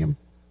Stadium?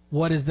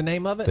 What is the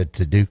name of it? The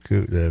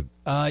Tedesco.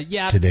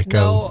 Yeah,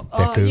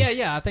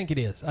 I think it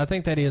is. I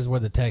think that is where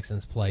the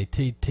Texans play.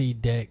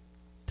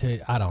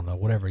 I don't know,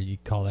 whatever you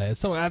call that.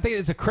 So I think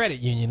it's a credit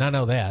union. I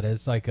know that.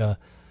 It's like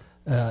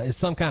it's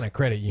some kind of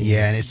credit union.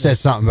 Yeah, and it says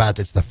something about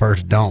it's the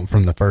first dome,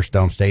 from the first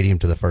dome stadium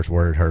to the first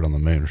word heard on the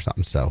moon or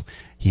something. So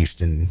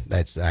Houston,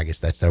 I guess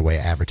that's their way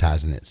of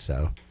advertising it.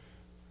 So,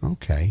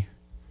 okay.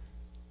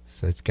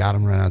 So it's got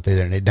them running out through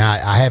there. Now,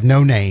 I have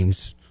no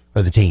names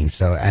for the team.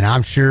 So, and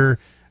I'm sure,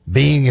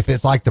 being if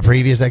it's like the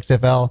previous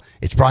XFL,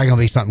 it's probably going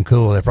to be something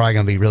cool. They're probably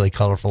going to be really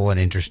colorful and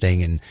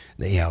interesting. And,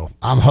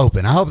 I hope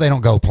they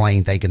don't go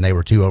plain thinking they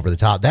were too over the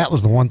top. That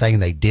was the one thing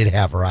they did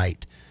have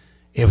right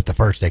with the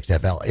first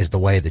XFL, is the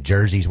way the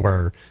jerseys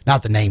were.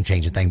 Not the name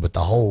changing thing, but the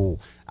whole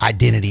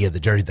identity of the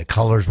jersey. The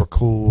colors were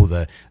cool.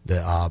 The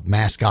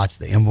mascots,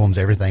 the emblems,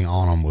 everything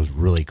on them was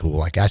really cool.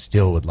 Like, I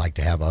still would like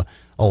to have a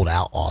old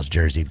Outlaws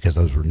jersey because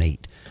those were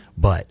neat.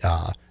 But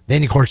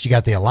then, of course, you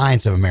got the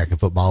Alliance of American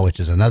Football, which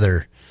is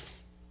another.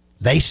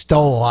 They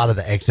stole a lot of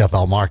the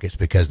XFL markets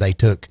because they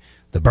took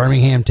the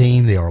Birmingham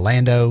team, the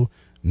Orlando,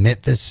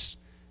 Memphis,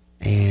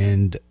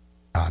 and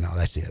no,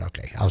 that's it.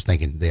 Okay, I was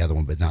thinking the other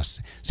one, but not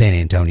San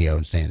Antonio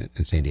and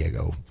San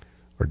Diego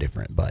are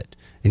different. But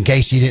in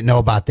case you didn't know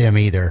about them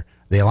either,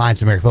 the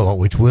Alliance of American Football,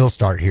 which will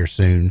start here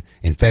soon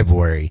in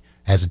February,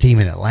 has a team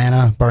in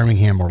Atlanta,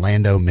 Birmingham,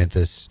 Orlando,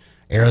 Memphis,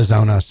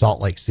 Arizona,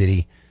 Salt Lake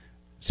City,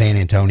 San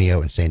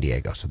Antonio, and San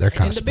Diego. So they're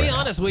kind of spread out. And to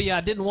be honest with you,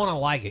 I didn't want to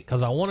like it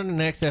because I wanted an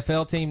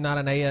XFL team, not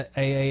an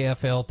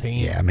AAFL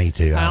team. Yeah, me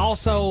too. I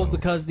also,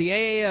 because the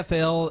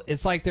AAFL,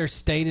 it's like their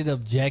stated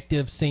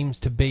objective seems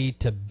to be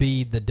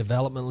the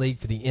development league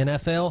for the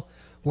NFL,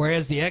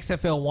 whereas the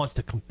XFL wants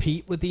to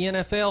compete with the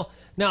NFL.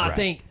 Now, right. I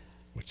think,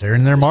 which they're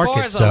in their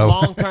market, as far as a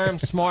long-term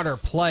smarter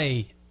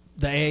play,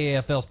 the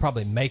AAFL is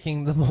probably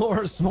making the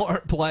more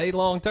smart play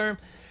long-term,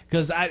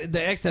 because the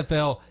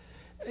XFL,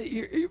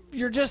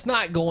 you're just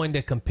not going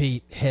to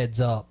compete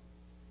heads up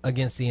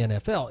against the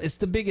NFL. It's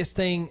the biggest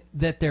thing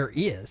that there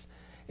is.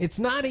 It's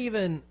not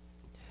even.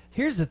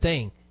 Here's the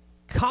thing: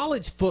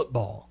 college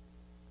football,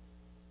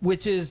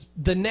 which is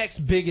the next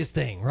biggest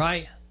thing,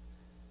 right?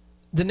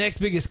 The next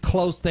biggest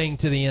close thing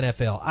to the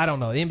NFL. I don't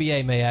know. The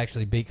NBA may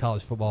actually beat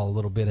college football a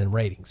little bit in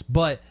ratings,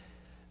 but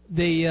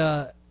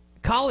the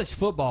college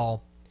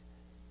football,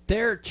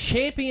 their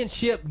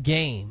championship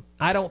game,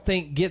 I don't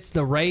think gets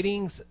the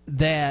ratings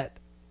that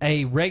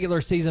a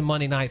regular season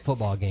Monday Night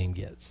Football game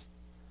gets.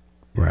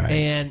 Right.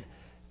 And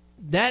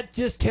that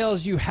just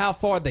tells you how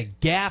far the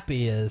gap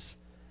is.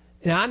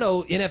 And I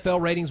know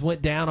NFL ratings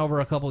went down over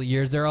a couple of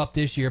years. They're up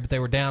this year, but they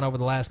were down over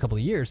the last couple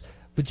of years.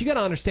 But you got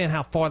to understand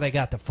how far they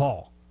got to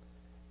fall.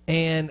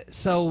 And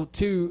so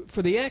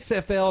for the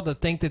XFL to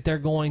think that they're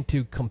going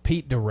to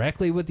compete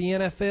directly with the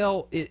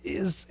NFL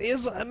is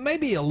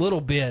maybe a little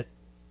bit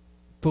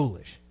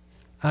foolish.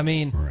 I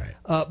mean,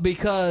 right.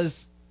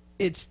 Because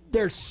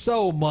there's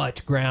so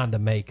much ground to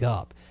make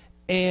up,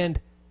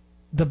 and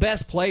the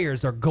best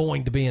players are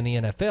going to be in the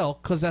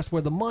NFL because that's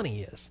where the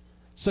money is.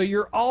 So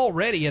you're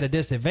already at a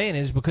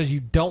disadvantage because you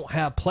don't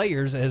have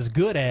players as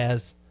good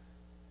as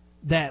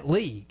that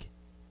league.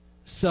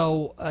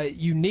 So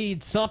you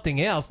need something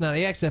else. Now,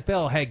 the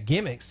XFL had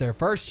gimmicks their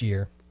first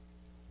year.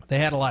 They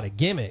had a lot of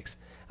gimmicks.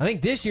 I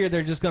think this year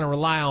they're just going to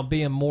rely on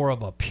being more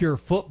of a pure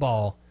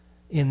football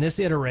in this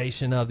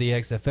iteration of the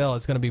XFL.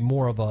 It's going to be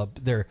more of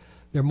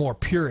they're more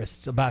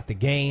purists about the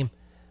game,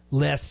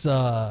 less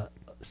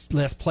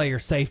player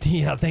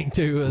safety, I think,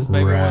 too, is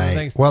maybe one of the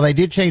things. Well, they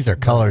did change their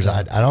colors.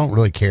 I don't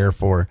really care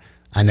for.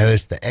 I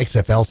noticed the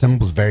XFL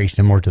symbol is very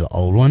similar to the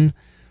old one,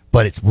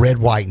 but it's red,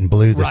 white, and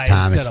blue this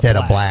time instead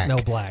of black. No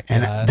black.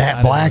 And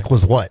that black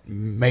was what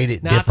made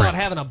it different. I thought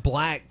having a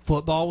black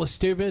football was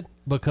stupid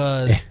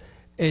because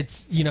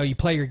it's, you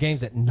play your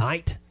games at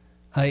night.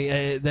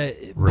 It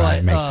makes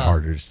it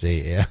harder to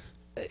see, yeah.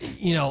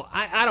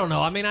 I don't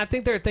know. I mean, I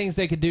think there are things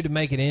they could do to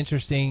make it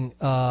interesting,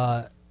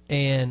 but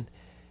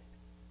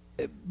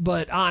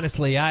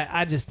honestly,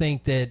 I just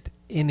think that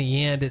in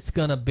the end, it's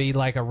going to be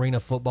like arena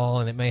football,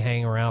 and it may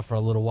hang around for a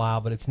little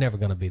while, but it's never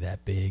going to be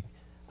that big.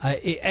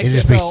 It'll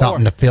just be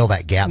something to fill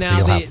that gap, so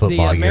you'll have football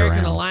year-round. The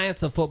American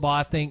Alliance of Football,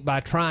 I think, by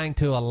trying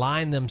to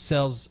align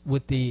themselves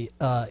with the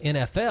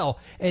NFL,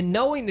 and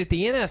knowing that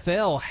the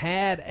NFL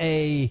had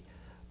a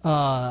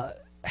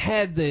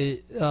had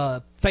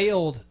the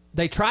failed.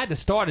 They tried to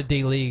start a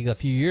D League a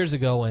few years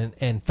ago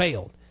and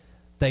failed.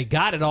 They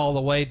got it all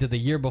the way to the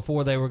year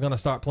before they were going to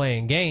start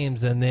playing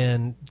games, and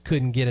then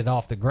couldn't get it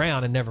off the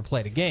ground and never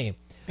played a game.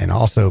 And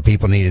also,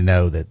 people need to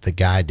know that the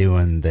guy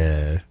doing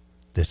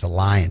this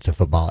alliance of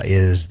football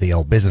is the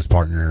old business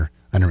partner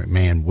under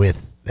McMahon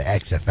with the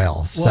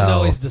XFL. Well,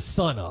 no, he's the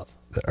son of.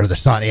 Or the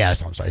son, yeah,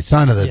 I'm sorry,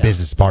 son of the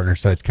business partner.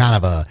 So it's kind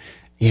of a,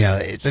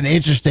 it's an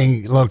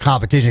interesting little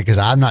competition because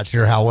I'm not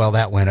sure how well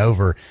that went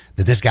over,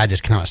 that this guy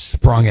just kind of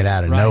sprung it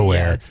out of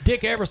nowhere. Yeah, it's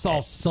Dick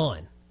Ebersol's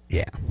son.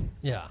 Yeah.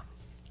 Yeah.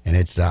 And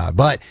it's,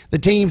 but the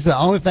teams, the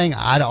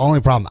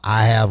only problem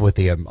I have with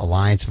the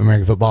Alliance of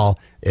American Football,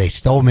 they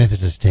stole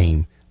Memphis's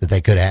team that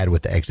they could have had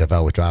with the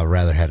XFL, which I would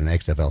rather had an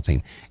XFL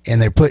team.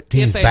 And they put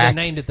teams if back. If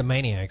they named it the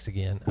Maniacs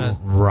again.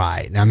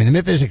 Right. I mean, the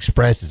Memphis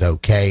Express is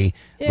okay.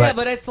 Yeah,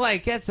 but it's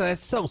like, it's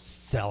so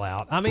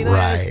sellout. I mean,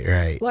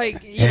 right.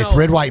 Like, it's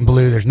red, white, and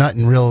blue. There's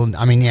nothing real.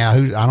 I mean, I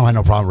don't have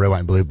no problem with red, white,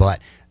 and blue, but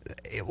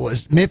it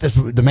was Memphis.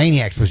 The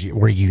Maniacs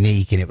were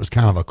unique, and it was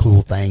kind of a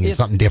cool thing and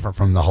something different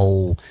from the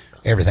whole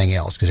everything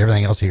else, because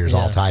everything else here is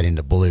all tied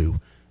into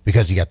blue.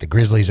 Because you got the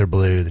Grizzlies are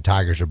blue, the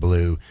Tigers are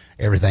blue,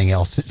 everything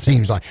else, it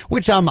seems like,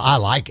 which I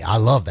like, I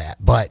love that.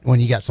 But when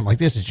you got something like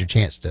this, it's your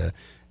chance to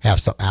have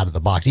something out of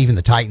the box. Even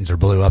the Titans are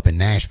blue up in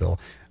Nashville.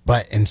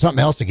 And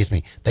something else that gets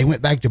me, they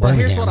went back to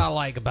Birmingham. Here's what I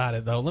like about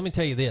it, though. Let me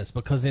tell you this,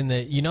 because in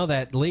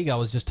that league I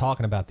was just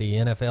talking about, the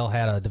NFL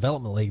had a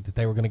development league that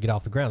they were going to get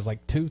off the ground. It was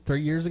like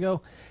 2-3 years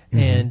ago.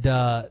 Mm-hmm.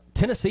 And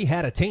Tennessee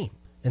had a team,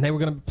 and they were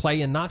going to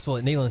play in Knoxville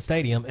at Neyland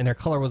Stadium, and their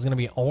color was going to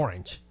be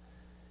orange.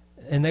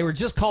 And they were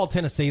just called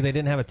Tennessee. They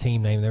didn't have a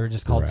team name. They were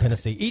just called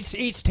Tennessee.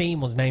 Each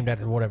team was named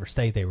after whatever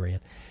state they were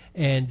in.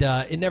 And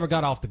it never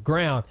got off the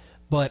ground.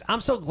 But I'm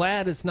so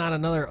glad it's not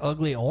another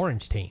ugly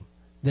orange team.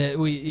 That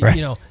we,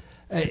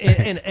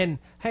 and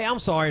hey, I'm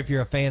sorry if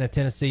you're a fan of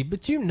Tennessee,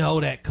 but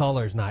that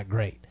color's not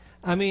great.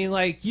 I mean,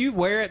 like, you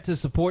wear it to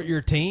support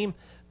your team,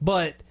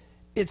 but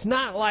it's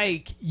not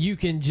like you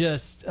can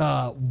just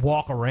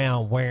walk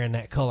around wearing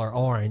that color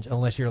orange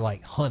unless you're,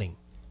 like, hunting.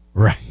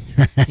 Right.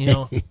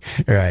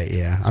 Right,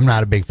 yeah. I'm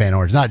not a big fan of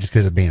orange, not just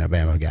because of being a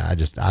Bama guy.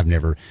 I've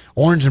never,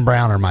 orange and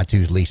brown are my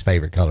two least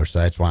favorite colors, so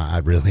that's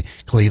why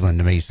Cleveland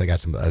to me, so they got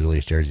some of the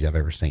ugliest jerseys I've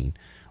ever seen.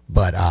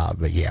 But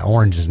yeah,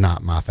 orange is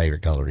not my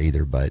favorite color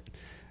either, but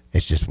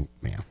it's just,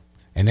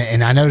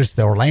 And I noticed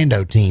the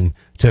Orlando team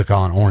took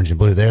on orange and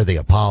blue. They're the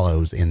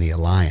Apollos in the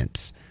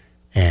Alliance,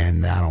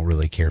 and I don't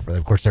really care for them.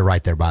 Of course, they're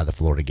right there by the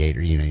Florida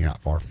Gator. You're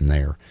not far from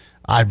there.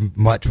 I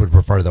much would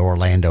prefer the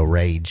Orlando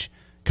Rage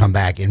come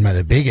back. And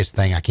the biggest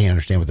thing I can't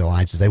understand with the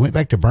Alliance is they went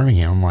back to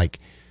Birmingham. I'm like,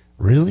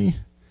 really?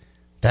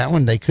 That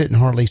one, they couldn't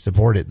hardly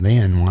support it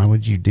then. Why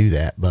would you do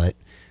that? But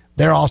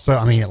they're also,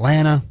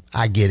 Atlanta,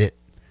 I get it.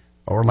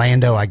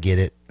 Orlando, I get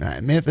it.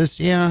 Memphis,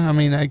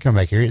 I'd come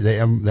back here.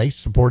 They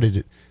supported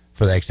it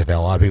for the XFL. A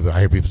lot of people, I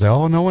hear people say,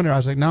 oh, no wonder. I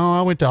was like, no,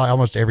 I went to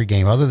almost every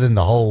game other than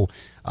the whole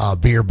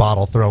beer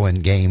bottle throwing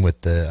game with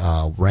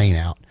the rain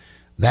out.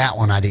 That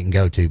one I didn't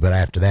go to, but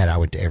after that, I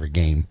went to every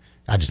game.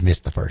 I just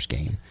missed the first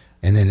game.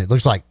 And then it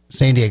looks like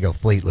San Diego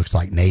Fleet looks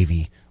like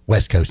Navy,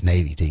 West Coast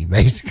Navy team,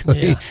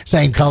 basically. Yeah.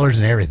 Same colors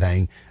and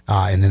everything.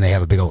 And then they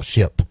have a big old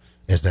ship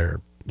as their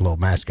little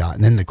mascot.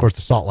 And then, of course,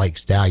 the Salt Lake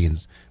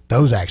Stallions,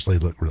 those actually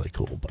look really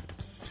cool. But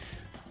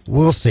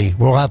we'll see.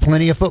 We'll have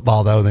plenty of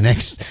football, though. The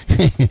next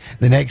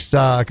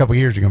couple of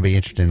years are going to be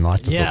interesting.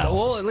 Lots of football. Yeah,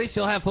 well, at least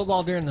you'll have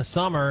football during the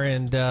summer.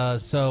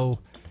 And so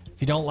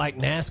if you don't like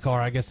NASCAR,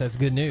 I guess that's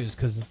good news,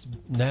 because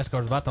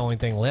NASCAR is about the only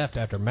thing left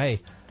after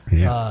May.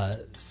 Yeah.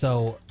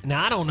 So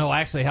now I don't know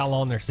actually how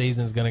long their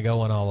season is going to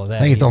go and all of that.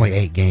 I think it's only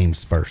 8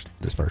 games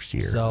this first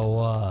year.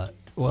 So,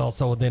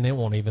 so then it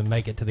won't even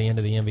make it to the end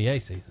of the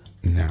NBA season.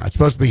 No, it's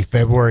supposed to be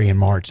February and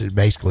March. It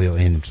basically will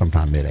end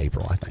sometime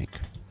mid-April, I think.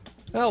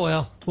 Oh,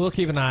 well, we'll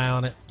keep an eye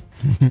on it.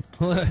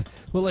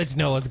 We'll let you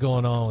know what's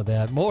going on with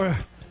that. More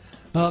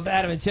of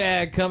Adam and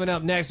Chad coming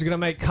up next. We're going to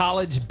make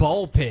college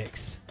bowl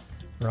picks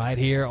right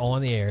here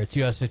on the air. It's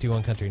US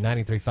 51 Country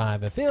 93.5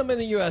 FM and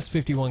the US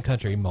 51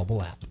 Country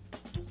mobile app.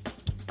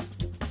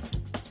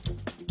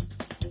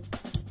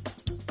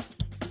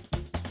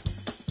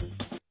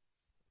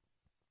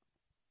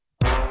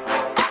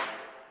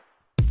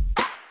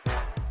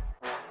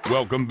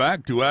 Welcome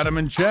back to Adam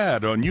and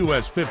Chad on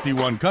US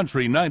 51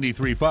 Country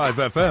 93.5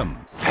 FM.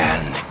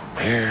 And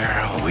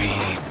here we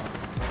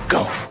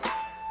go.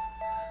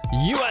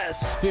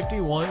 US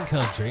 51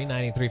 Country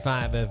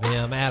 93.5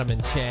 FM. Adam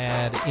and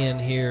Chad in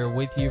here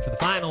with you for the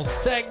final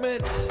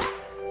segment.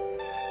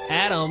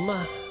 Adam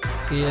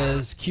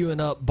is queuing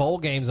up bowl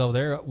games over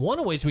there. One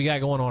of which we got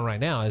going on right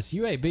now is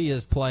UAB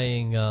is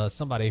playing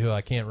somebody who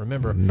I can't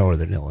remember.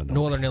 Northern Illinois.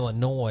 Northern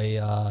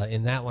Illinois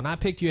in that one. I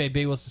picked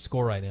UAB. What's the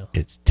score right now?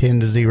 It's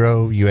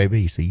 10-0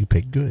 UAB, so you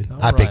picked good.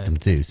 I picked them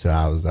too, so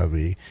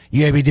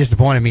UAB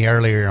disappointed me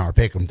earlier in our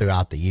pick them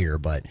throughout the year,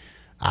 but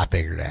I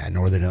figured that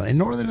Northern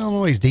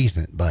Illinois is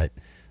decent, but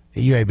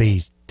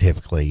UAB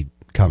typically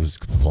comes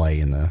to play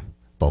in the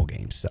bowl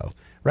games. So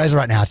as of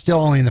right now, it's still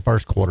only in the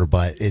first quarter,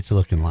 but it's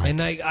looking like. And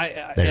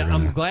they're I'm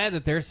gonna- glad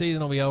that their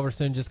season will be over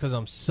soon, just because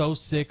I'm so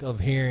sick of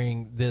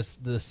hearing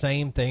the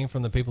same thing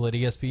from the people at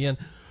ESPN.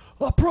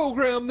 A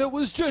program that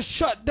was just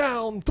shut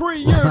down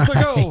 3 years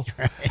ago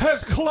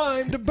has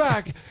climbed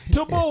back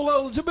to bowl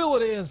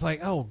eligibility. And it's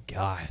like, oh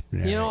God,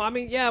 you know, I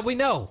mean, yeah, we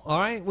know, all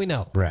right, we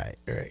know, Right.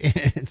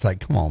 It's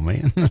like, come on,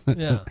 man.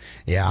 Yeah.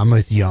 Yeah, I'm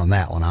with you on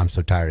that one. I'm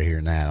so tired of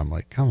hearing that. I'm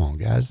like, come on,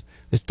 guys.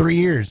 It's 3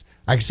 years.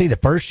 I can see the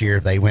first year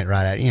if they went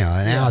right at, and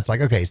now Yeah. it's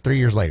like, okay, it's 3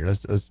 years later.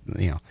 Let's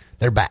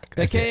they're back.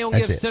 They That's can't it. even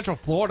That's give it. Central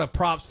Florida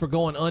props for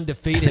going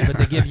undefeated, but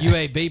they give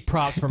UAB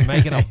props for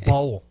making a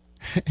bowl.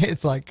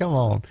 It's like, come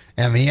on.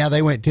 I mean, yeah,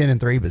 they went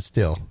 10-3, but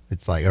still,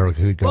 it's like, or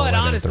could go. But 11-3,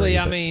 honestly,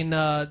 I but- mean,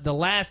 the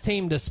last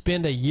team to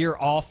spend a year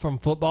off from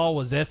football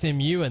was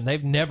SMU, and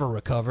they've never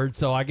recovered.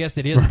 So I guess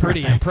it is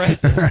pretty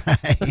impressive.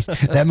 Right.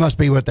 That must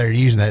be what they're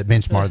using, that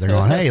benchmark. They're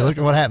going, hey, look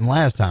at what happened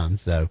last time.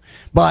 So,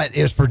 but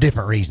it was for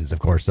different reasons, of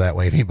course. So that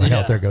way, if anybody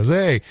out there goes,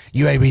 hey,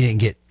 UAB didn't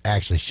get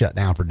actually shut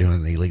down for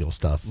doing the illegal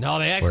stuff. No,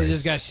 they actually Whereas-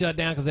 just got shut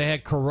down because they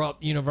had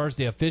corrupt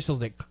university officials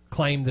that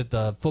claimed that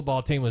the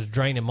football team was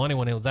draining money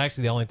when it was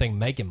actually the only thing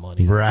making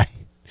money. Right.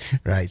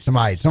 Right.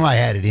 Somebody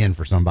had it in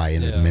for somebody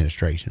in the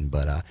administration.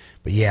 But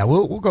yeah,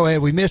 we'll go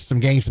ahead. We missed some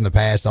games from the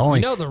past. The only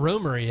You know, the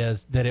rumor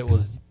is that it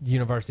was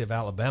University of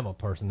Alabama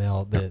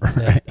personnel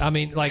that I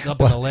mean, like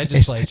up in the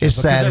legislature. It's because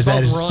sad they're as that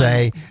both is to run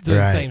say. through the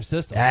Right. same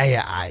system.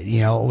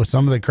 With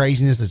some of the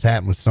craziness that's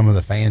happened with some of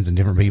the fans and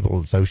different people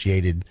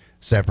associated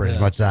separate, as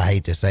Yeah. much as I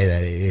hate to say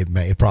that,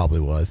 it probably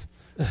was.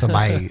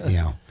 Somebody,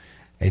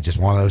 it's just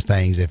one of those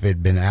things. If it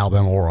had been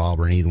Alabama or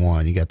Auburn, either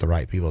one, you got the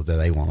right people that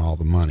they want all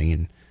the money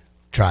and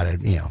try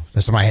to,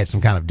 if somebody had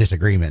some kind of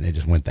disagreement, it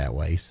just went that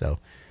way. So,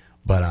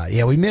 but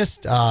we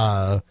missed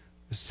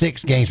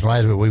 6 games from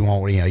last week. We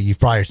won't, you've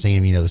probably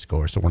seen them, the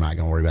score, so we're not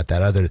going to worry about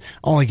that.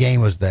 Only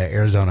game was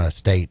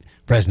the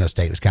Fresno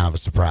State was kind of a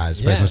surprise.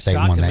 Yeah, Fresno State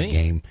shocked won to that me.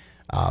 game.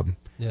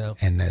 Yeah.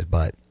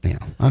 But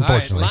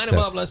unfortunately, line 'em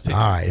up, let's pick 'em.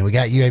 all right, and we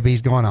got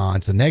UAB's going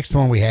on. So next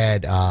one we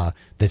had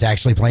that's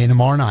actually playing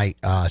tomorrow night,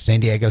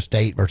 San Diego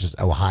State versus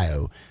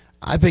Ohio.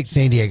 I picked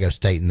San Diego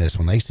State in this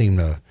one. They seem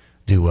to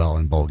do well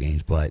in bowl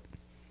games, but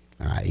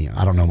I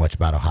don't know much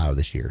about Ohio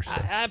this year. So.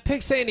 I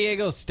picked San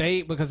Diego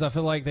State because I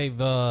feel like they've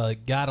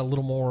got a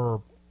little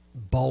more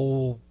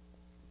bowl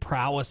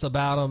prowess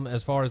about them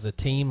as far as a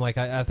team. Like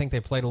I think they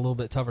played a little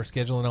bit tougher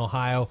schedule in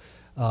Ohio.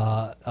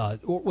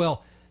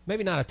 Well,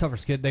 maybe not a tougher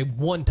schedule. They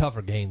won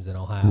tougher games in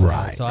Ohio.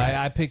 Right, So right.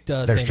 I picked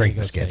Their San strength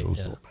Diego of schedule is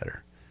State, a little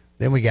better.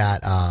 Then we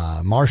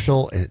got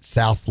Marshall at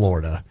South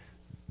Florida.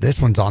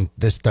 This one's on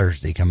this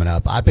Thursday coming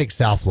up. I picked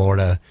South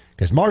Florida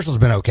because Marshall's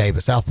been okay,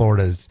 but South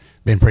Florida's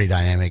been pretty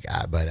dynamic.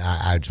 But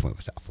I just went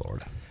with South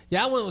Florida.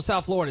 Yeah, I went with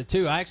South Florida,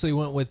 too. I actually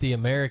went with the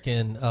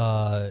American.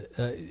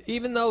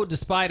 Even though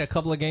despite a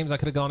couple of games I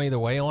could have gone either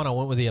way on, I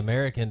went with the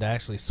American to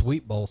actually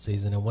sweep bowl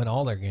season and win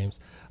all their games.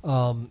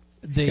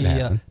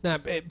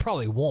 It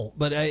probably won't,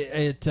 but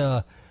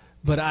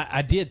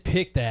I did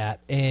pick that,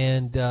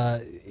 and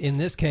in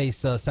this case,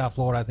 South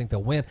Florida, I think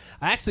they'll win.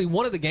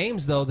 One of the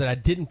games though that I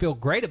didn't feel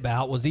great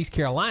about was East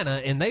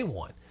Carolina, and they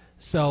won.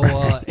 So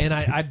and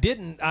I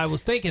didn't. I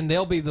was thinking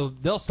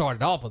they'll start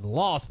it off with a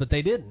loss, but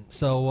they didn't.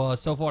 So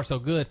so far so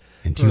good.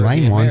 And for the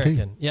Tulane won, too.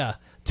 American. Yeah.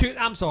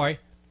 I'm sorry.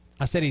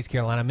 I said East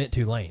Carolina. I meant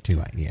Tulane.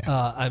 Tulane,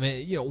 yeah. I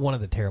mean, one of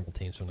the terrible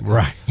teams from the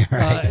country.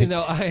 Right. And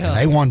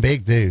they won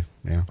big too.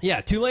 Yeah. Yeah,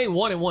 Tulane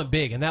won and won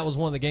big, and that was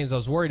one of the games I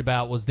was worried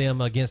about was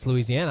them against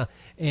Louisiana,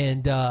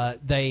 and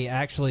they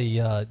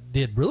actually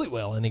did really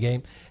well in the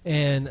game.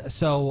 And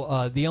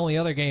so the only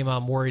other game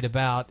I'm worried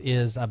about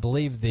is I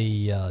believe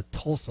the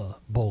Tulsa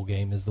Bowl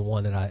game is the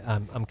one that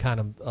I'm kind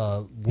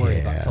of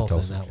worried about Tulsa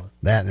in that one.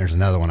 That and there's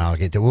another one I'll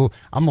get to.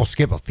 I'm gonna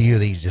skip a few of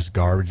these just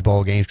garbage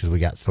bowl games because we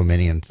got so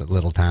many in so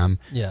little time.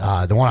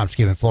 Yeah. The one I'm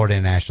skipping: Florida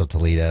International,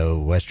 Toledo,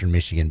 Western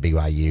Michigan,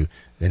 BYU.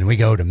 Then we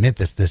go to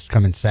Memphis this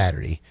coming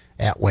Saturday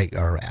at Wake.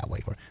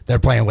 They're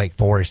playing Wake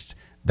Forest.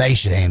 They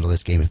should handle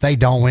this game. If they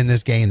don't win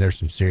this game, there's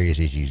some serious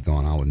issues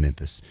going on with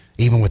Memphis.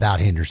 Even without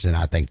Henderson,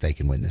 I think they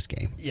can win this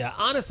game. Yeah,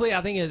 honestly,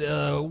 I think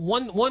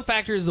one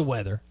factor is the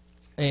weather.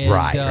 And,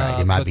 Right.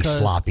 It might be because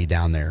sloppy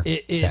down there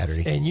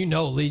Saturday. And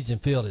Legion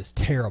Field is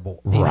terrible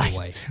Right,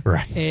 anyway.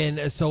 right.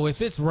 And so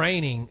if it's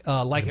raining,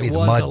 like It'll be it the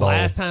was Mud the Bowl.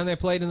 last time they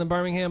played in the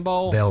Birmingham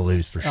Bowl, They'll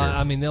lose for sure.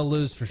 I mean, they'll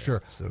lose for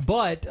sure.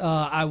 But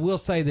I will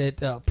say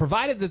that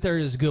provided that there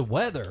is good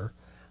weather,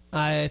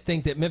 I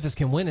think that Memphis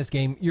can win this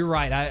game. You're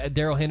right.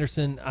 Darrell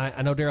Henderson,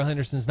 I know Darrell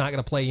Henderson's not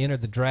going to play enter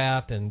the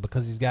draft, and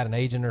because he's got an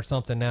agent or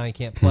something now, he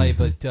can't play.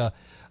 But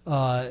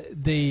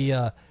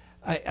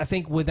I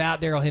think without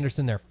Darrell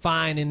Henderson, they're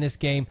fine in this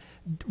game.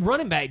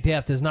 Running back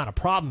depth is not a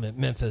problem at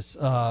Memphis.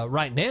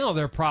 Right now,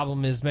 their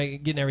problem is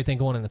getting everything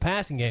going in the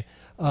passing game.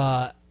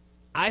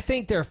 I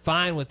think they're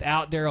fine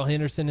without Darrell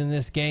Henderson in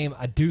this game.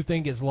 I do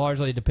think it's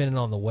largely dependent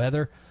on the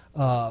weather.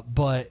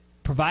 But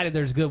provided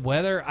there's good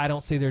weather, I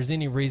don't see there's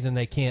any reason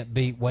they can't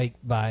beat Wake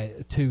by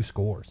 2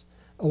 scores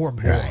or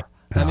more. Right.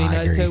 No, I mean,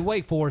 I agree.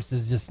 Wake Forest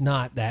is just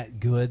not that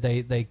good.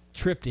 They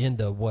tripped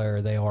into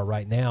where they are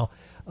right now.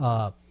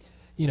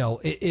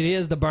 it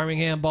is the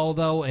Birmingham Bowl,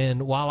 though,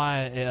 and while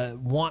I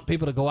want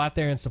people to go out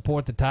there and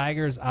support the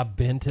Tigers, I've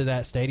been to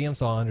that stadium,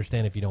 so I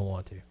understand if you don't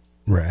want to.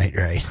 Right.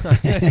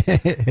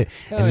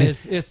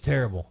 It's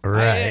terrible.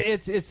 Right.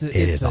 It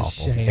is a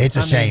awful. shame. It's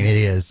a shame. It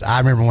is. I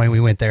remember when we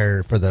went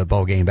there for the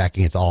bowl game back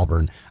against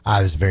Auburn,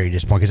 I was very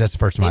disappointed because that's the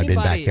first time I've been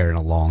back there in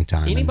a long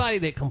time. Anybody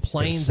that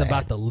complains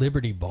about the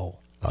Liberty Bowl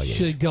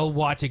should go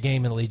watch a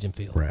game in Legion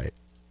Field. Right.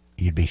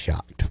 You'd be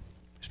shocked.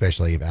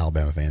 Especially if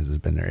Alabama fans has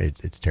been there,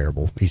 it's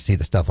terrible. You see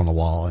the stuff on the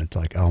wall, and it's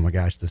like, oh my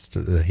gosh,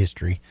 the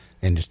history,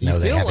 and just know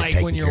they have it taken care of. You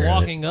feel like when you're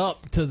walking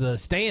up to the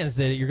stands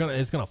that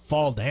it's gonna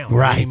fall down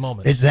right. at any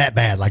moment. It's that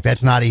bad. Like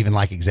that's not even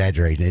like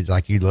exaggerating. It's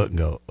like you look and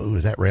go, oh,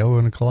 is that rail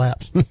going to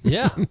collapse?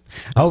 Yeah.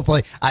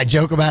 Hopefully, I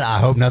joke about it. I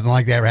hope nothing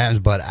like that ever happens.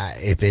 But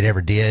if it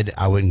ever did,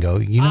 I wouldn't go.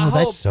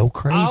 That's so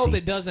crazy. I hope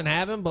it doesn't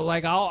happen. But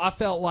like I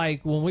felt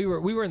like when we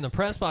were in the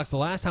press box the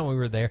last time we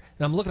were there,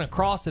 and I'm looking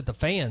across at the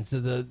fans,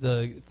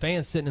 the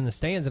fans sitting in the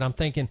stands, and I'm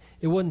thinking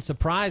it wouldn't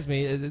surprise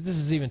me. This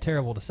is even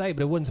terrible to say,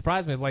 but it wouldn't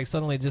surprise me if like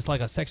suddenly just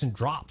like a section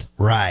dropped.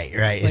 Right.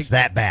 Like, it's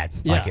that bad.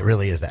 Yeah. Like it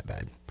really is that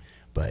bad.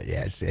 But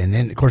yeah, and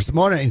then of course the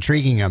more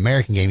intriguing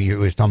American game you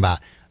was talking about,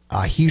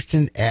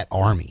 Houston at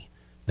Army.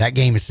 That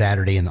game is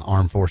Saturday in the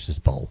Armed Forces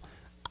Bowl.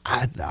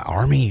 The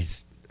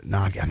Army's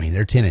not. I mean,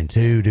 they're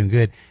 10-2, doing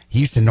good.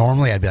 Houston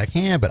normally I'd be like,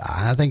 yeah, but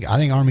I think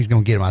Army's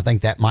going to get them. I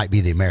think that might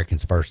be the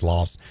Americans' first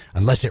loss,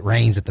 unless it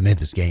rains at the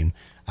Memphis game.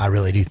 I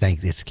really do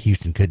think this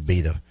Houston could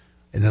be the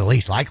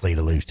least likely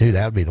to lose too.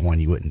 That would be the one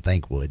you wouldn't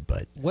think would,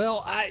 but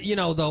well,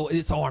 though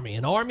it's Army,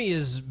 and Army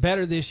is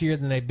better this year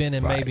than they've been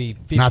in maybe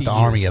 50 not the years.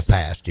 Army of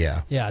past,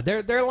 yeah. Yeah,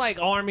 they're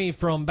like Army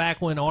from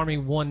back when Army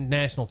won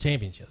national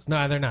championships.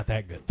 No, they're not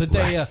that good, but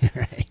they're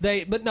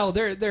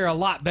a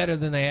lot better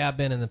than they have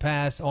been in the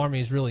past.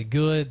 Army is really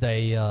good.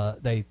 They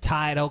were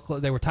tied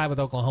with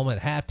Oklahoma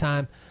at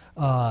halftime.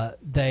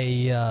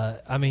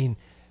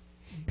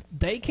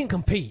 They can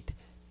compete.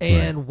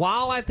 And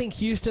while I think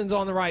Houston's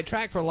on the right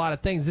track for a lot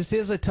of things, this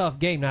is a tough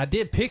game. Now, I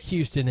did pick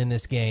Houston in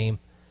this game,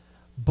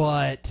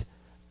 but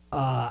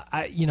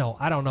I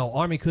don't know.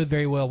 Army could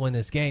very well win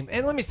this game.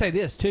 And let me say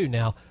this too.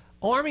 Now,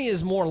 Army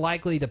is more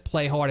likely to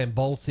play hard in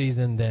bowl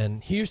season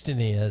than Houston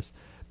is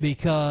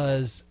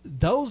because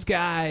those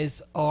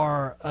guys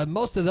are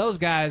most of those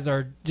guys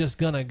are just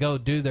gonna go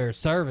do their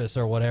service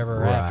or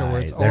whatever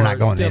afterwards. They're not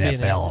going to the still be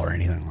in NFL or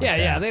anything like that.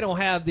 Yeah, they don't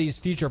have these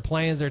future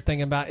plans they're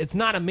thinking about. It's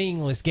not a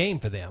meaningless game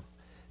for them.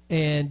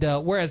 And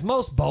whereas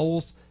most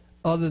bowls,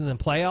 other than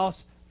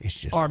playoffs,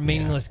 are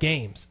meaningless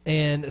games.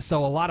 And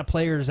so a lot of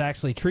players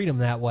actually treat them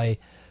that way.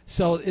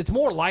 So it's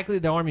more likely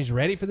the Army's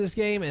ready for this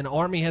game, and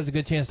Army has a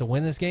good chance to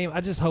win this game. I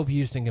just hope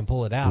Houston can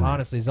pull it out.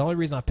 Honestly, the only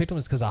reason I picked them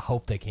is because I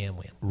hope they can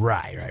win.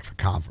 Right, for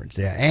conference,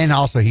 yeah. And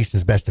also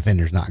Houston's best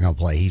defender's not going to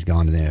play. He's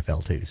gone to the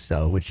NFL too,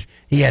 so which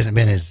he hasn't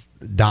been as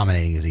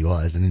dominating as he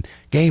was. And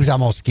games I'm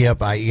going to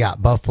skip, you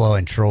got Buffalo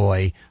and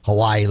Troy,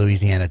 Hawaii,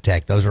 Louisiana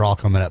Tech. Those are all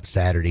coming up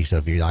Saturday, so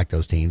if you like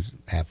those teams,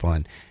 have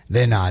fun.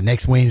 Then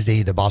next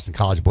Wednesday, the Boston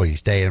College Boise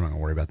State. I'm not going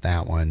to worry about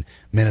that one.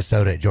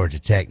 Minnesota at Georgia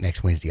Tech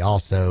next Wednesday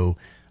also.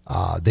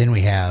 Then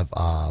we have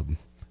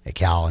at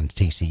Cal and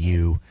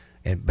TCU,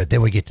 but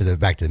then we get to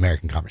back to the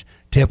American Conference.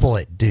 Temple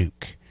at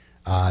Duke.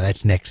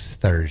 That's next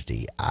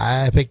Thursday.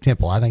 I picked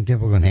Temple. I think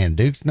Temple going to hand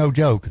Duke's no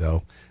joke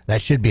though.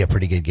 That should be a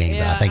pretty good game,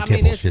 but I think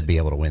Temple should be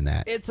able to win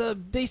that. It's a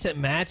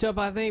decent matchup,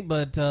 I think,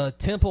 but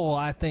Temple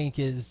I think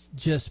is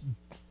just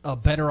a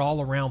better all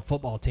around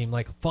football team,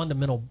 like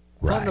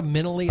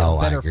fundamentally a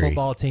better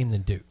football team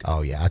than Duke.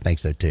 Oh, yeah, I think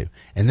so, too.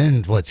 And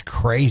then what's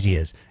crazy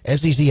is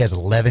SEC has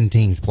 11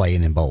 teams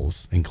playing in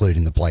bowls,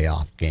 including the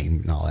playoff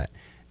game and all that.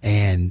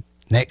 And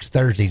next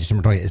Thursday,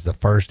 December 20th, is the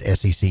first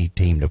SEC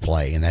team to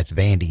play, and that's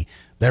Vandy.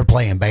 They're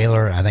playing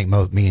Baylor. I think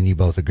me and you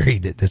both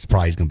agreed that this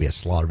probably is going to be a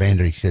slaughter.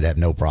 Vandy should have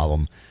no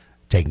problem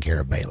taking care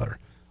of Baylor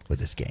with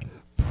this game.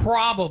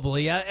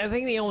 Probably. I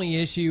think the only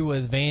issue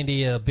with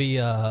Vandy will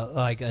be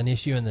like an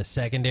issue in the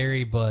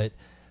secondary, but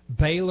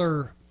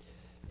Baylor...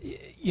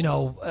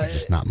 there's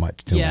just not much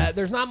to them. Yeah,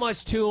 there's not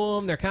much to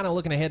them. They're kind of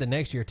looking ahead to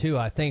next year, too,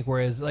 I think.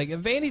 Whereas, like,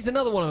 Vandy's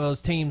another one of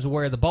those teams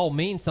where the bowl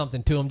means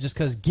something to them just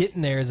because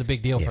getting there is a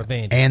big deal for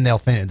Vandy. And they'll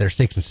finish. They're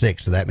 6-6,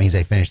 so that means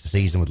they finish the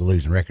season with a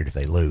losing record if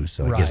they lose.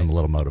 So it gives them a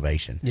little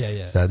motivation.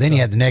 Yeah. So then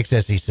you have the next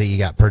SEC. You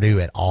got Purdue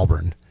at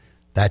Auburn.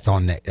 That's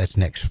that's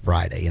next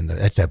Friday, and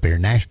that's up here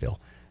in Nashville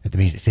at the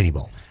Music City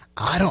Bowl.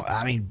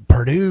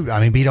 Purdue,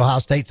 beat Ohio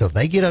State. So if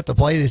they get up to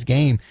play this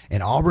game,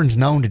 and Auburn's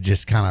known to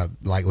just kind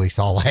of, like we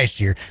saw last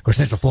year, of course,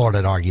 Central Florida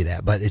would argue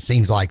that, but it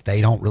seems like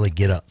they don't really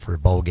get up for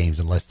bowl games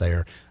unless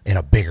they're in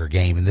a bigger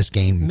game. In this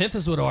game,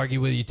 Memphis would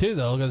argue with you, too,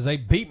 though, because they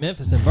beat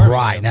Memphis in Birmingham.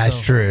 Right,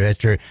 that's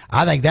true.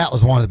 I think that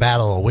was one of the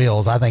battle of the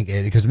wheels. I think,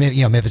 because,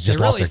 Memphis just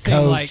lost their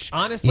coach.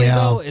 Honestly,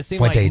 though, it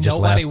seemed like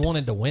nobody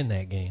wanted to win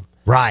that game.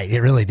 Right, it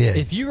really did.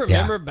 If you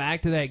remember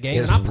back to that game,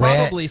 it was and I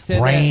probably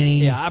said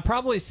rainy. I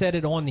probably said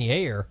it on the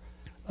air.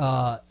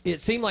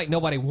 It seemed like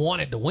nobody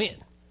wanted to win.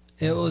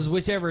 It was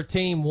whichever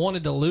team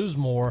wanted to lose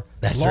more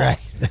lost.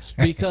 That's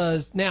right.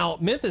 Because now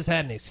Memphis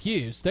had an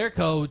excuse. Their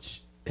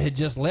coach had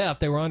just left.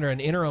 They were under an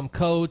interim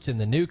coach, and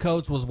the new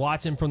coach was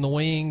watching from the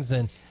wings,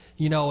 and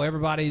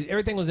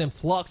everything was in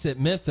flux at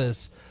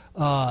Memphis.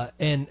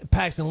 And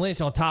Paxton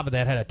Lynch, on top of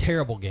that, had a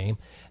terrible game,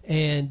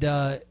 and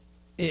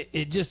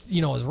it just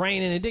was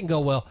raining. It didn't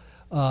go well.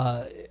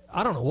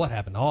 I don't know what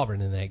happened to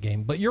Auburn in that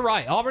game, but you're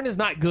right. Auburn is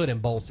not good in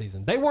bowl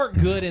season. They weren't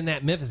good in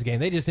that Memphis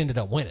game. They just ended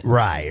up winning.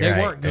 Right. They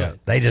weren't good. Yeah.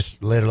 They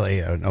just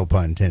literally, no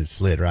pun intended,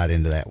 slid right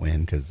into that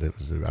win because it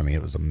was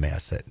a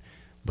mess.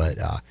 But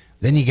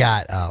then you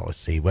got, let's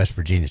see, West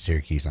Virginia,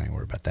 Syracuse. I ain't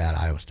worried about that.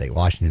 Iowa State,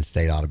 Washington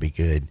State ought to be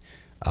good.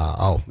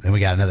 Then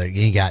we got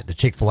you got the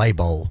Chick-fil-A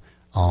Bowl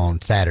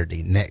on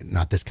Saturday,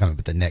 not this coming,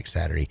 but the next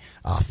Saturday,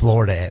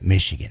 Florida at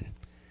Michigan.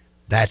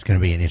 That's going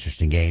to be an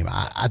interesting game.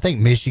 I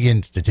think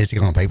Michigan,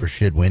 statistically on paper,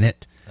 should win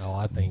it. Oh,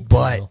 I think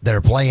but so.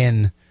 They're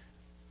playing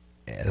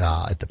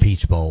at the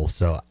Peach Bowl,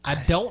 so I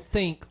don't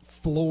think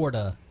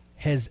Florida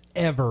has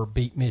ever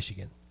beat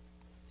Michigan.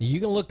 You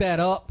can look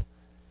that up,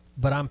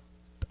 but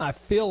I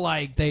feel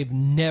like they've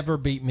never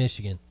beat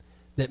Michigan.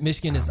 That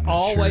Michigan is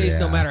always,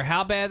 no matter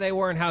how bad they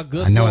were and how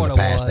good Florida was. I know Florida in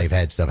the past was, they've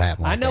had stuff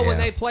happen. I know when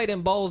they played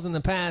in bowls in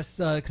the past,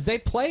 because they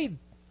played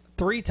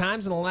 3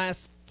 times in the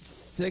last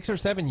 6 or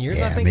 7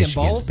 years, I think, Michigan's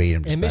in bowls. beat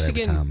 'em just And about every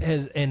Michigan time.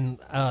 has, and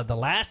the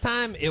last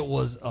time it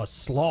was a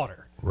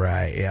slaughter.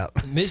 Right, yeah.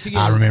 Michigan,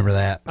 I remember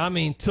that. I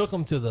mean, took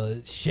them to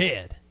the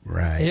shed.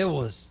 Right. It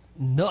was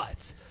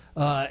nuts.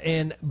 But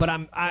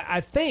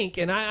I think,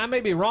 and I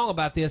may be wrong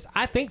about this,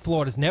 I think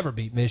Florida's never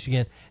beat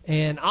Michigan.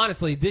 And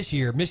honestly, this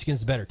year,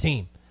 Michigan's a better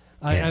team.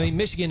 Yeah. I mean,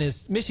 Michigan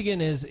is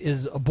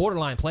a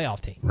borderline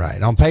playoff team.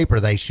 Right. On paper,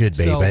 they should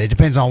be, but it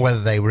depends on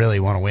whether they really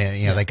want to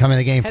win. They come in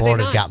the game,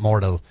 Florida's got more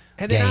to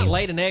Had gain. they not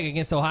laid an egg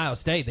against Ohio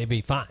State, they'd be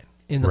fine.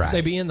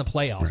 They'd be in the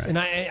playoffs. Right. And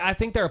I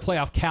think they're a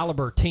playoff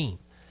caliber team.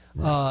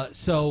 Right.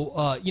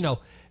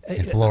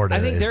 And Florida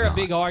I think they're is a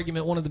big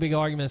argument, one of the big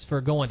arguments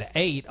for going to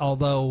 8,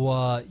 although,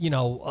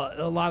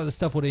 a lot of the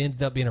stuff would have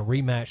ended up being a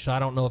rematch, so I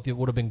don't know if it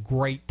would have been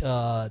great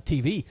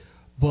TV.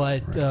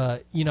 But,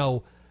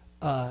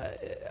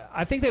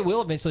 I think they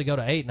will eventually go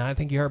to 8, and I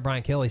think you heard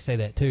Brian Kelly say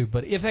that too.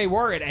 But if they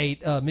were at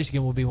 8,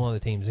 Michigan would be one of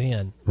the teams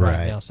in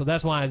right now. So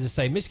that's why I just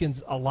say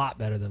Michigan's a lot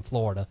better than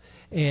Florida.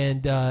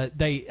 And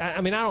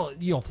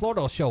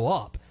Florida will show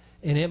up,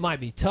 and it might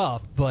be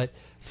tough, but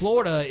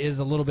Florida is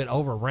a little bit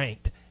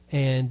overranked.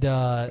 And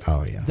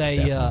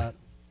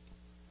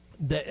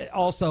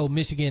also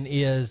Michigan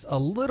is a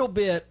little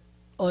bit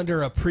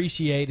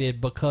underappreciated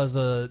because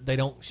they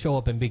don't show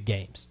up in big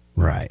games.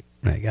 Right.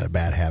 They got a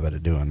bad habit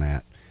of doing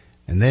that.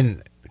 And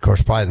then, of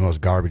course, probably the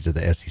most garbage of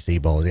the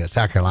SEC Bowl. You got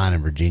South Carolina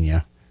and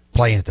Virginia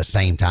playing at the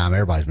same time.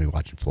 Everybody's going to be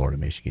watching Florida,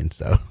 Michigan.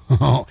 So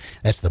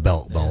that's the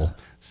Belt Bowl. Yeah.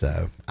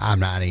 So I'm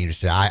not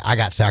interested. I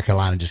got South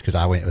Carolina just because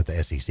I went with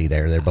the SEC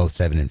there. They're both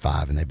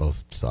 7-5, and they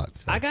both suck.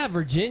 So. I got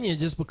Virginia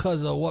just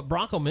because of what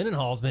Bronco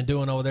Mendenhall's been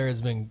doing over there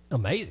has been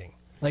amazing.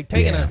 Like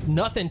taking a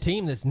nothing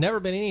team that's never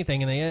been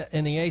anything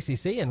in the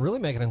ACC and really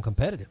making them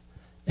competitive.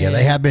 Yeah,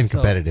 they have been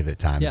competitive at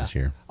times this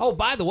year. Oh,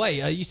 by the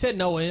way, you said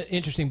no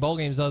interesting bowl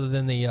games other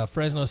than the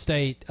Fresno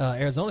State,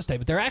 Arizona State,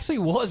 but there actually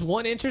was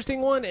one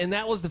interesting one, and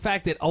that was the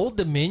fact that Old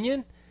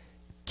Dominion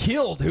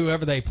killed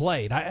whoever they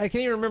played. I can't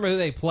even remember who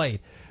they played,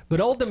 but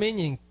Old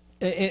Dominion,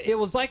 it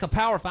was like a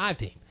Power 5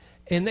 team,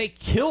 and they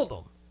killed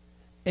them.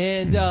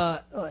 And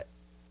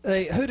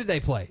who did they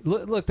play?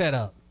 Look that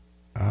up.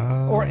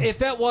 Or if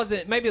that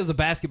wasn't, maybe it was a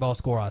basketball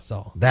score I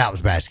saw. That was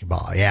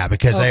basketball, yeah,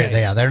 because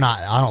they're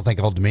not. I don't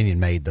think Old Dominion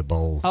made the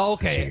bowl. Oh,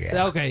 okay, this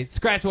year, okay.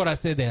 Scratch what I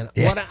said then.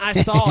 Yeah. When I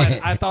saw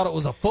it, I thought it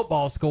was a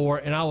football score,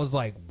 and I was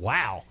like,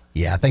 wow.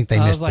 Yeah, I think they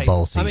missed the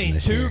bowl season. I mean,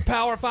 this 2 year.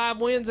 Power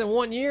 5 wins in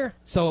 1 year,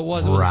 so it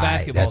was a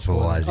basketball that's score.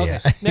 What it was, okay,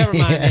 yeah. never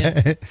mind.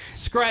 Then.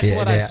 Scratch Yeah,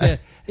 what I said.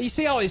 You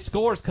see all these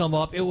scores come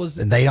up. It was.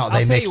 And they don't. I'll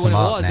They tell mix you what them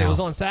it up was. now. It was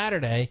on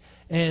Saturday,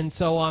 and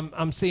so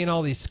I'm seeing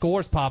all these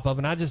scores pop up,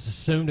 and I just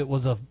assumed it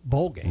was a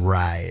bowl game.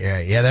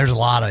 Right. Yeah. There's a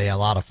lot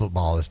of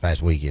football this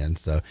past weekend,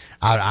 so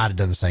I'd have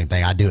done the same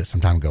thing. I do it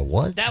sometime. And go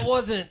what? That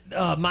wasn't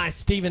my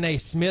Stephen A.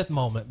 Smith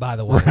moment, by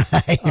the way.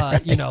 Right.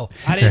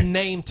 I didn't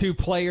name 2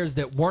 players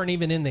that weren't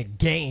even in the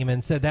game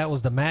and said that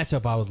was the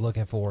matchup I was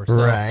looking for. So.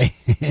 Right.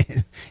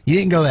 You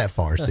didn't go that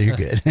far, so you're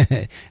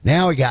good.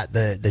 Now we got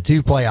the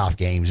 2 playoff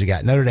games. We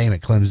got Notre Dame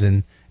at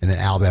Clemson and then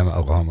Alabama,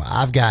 Oklahoma.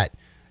 I've got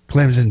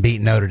Clemson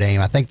beating Notre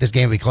Dame. I think this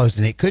game will be close,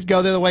 and it could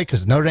go the other way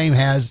because Notre Dame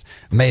has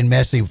made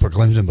messy for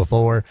Clemson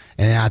before,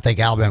 and then I think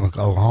Alabama,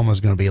 Oklahoma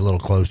is going to be a little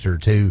closer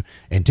too.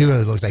 And Tua,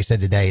 looks, they said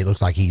today, it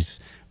looks like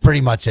he's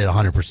pretty much at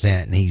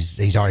 100%, and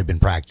he's already been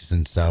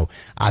practicing, so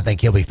I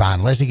think he'll be fine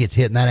unless he gets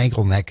hit in that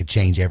ankle, and that could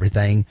change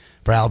everything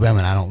for Alabama.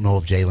 And I don't know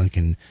if Jalen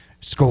can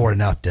score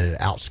enough to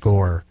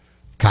outscore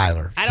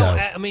Kyler.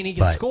 He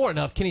can score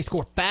enough. Can he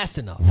score fast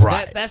enough?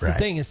 Right. That's the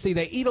thing. Is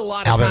they eat a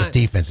lot of Alabama's time.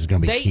 defense is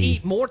going to be They key.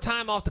 eat more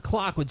time off the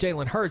clock with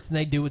Jalen Hurts than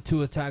they do with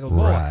Tua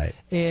Tagovailoa. Right.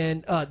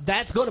 And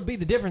that's going to be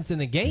the difference in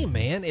the game,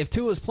 man. If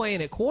Tua's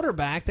playing at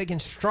quarterback, they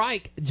can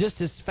strike just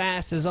as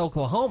fast as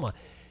Oklahoma.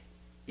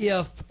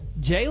 if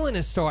Jalen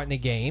is starting the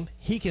game,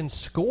 he can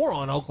score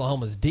on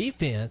Oklahoma's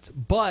defense,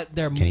 but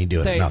Can he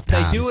do it enough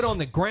they times? do it on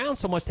the ground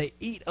so much they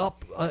eat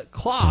up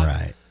clock.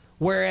 Right.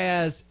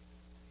 Whereas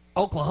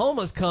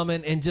Oklahoma's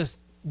coming and just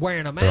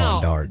wearing them Throwing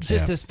out darts,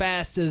 just yeah. as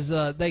fast as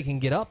they can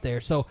get up there.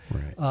 So,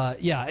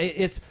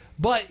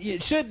 but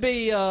it should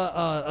be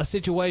a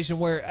situation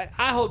where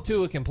I hope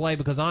Tua can play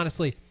because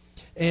honestly,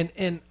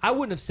 and I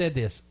wouldn't have said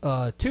this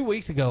 2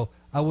 weeks ago.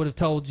 I would have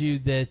told you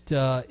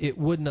that it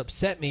wouldn't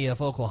upset me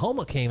if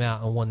Oklahoma came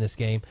out and won this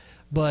game.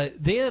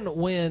 But then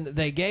when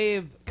they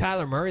gave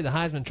Kyler Murray the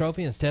Heisman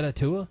Trophy instead of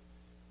Tua,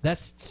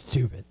 that's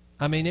stupid.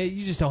 I mean,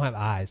 you just don't have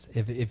eyes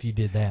if you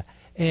did that.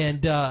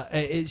 And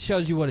it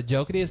shows you what a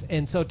joke it is.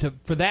 And so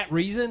for that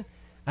reason,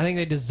 I think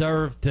they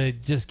deserve to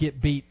just get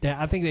beat.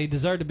 I think they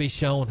deserve to be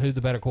shown who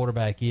the better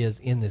quarterback is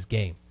in this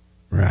game.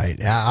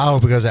 Right. I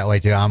hope it goes that way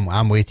too.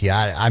 I'm with you.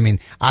 I mean,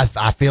 I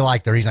feel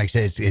like the reason I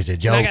said it's a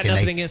joke. I got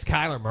nothing against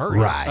Kyler Murray.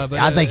 Right. But,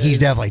 I think he's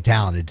definitely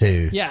talented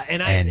too. Yeah,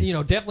 and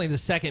definitely the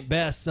second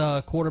best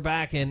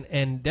quarterback,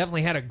 and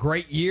definitely had a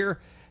great year,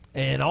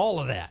 and all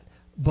of that.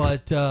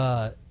 But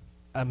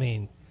I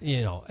mean,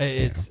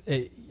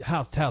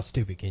 how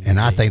stupid can you And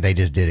be? I think they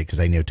just did it because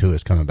they knew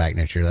Tua's coming back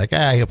next year. Like,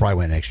 he'll probably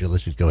win next year.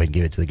 Let's just go ahead and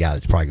give it to the guy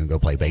that's probably going to go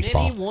play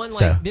baseball.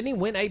 Didn't he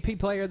win AP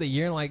Player of the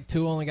Year? And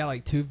Tua only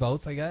got 2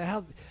 votes.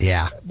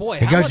 Yeah, boy,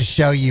 it goes to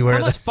show you where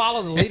how much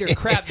follow the leader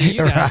crap do you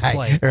guys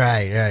play?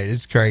 Right.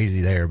 It's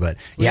crazy there, but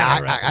yeah,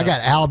 Right, I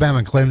got Alabama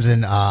and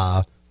Clemson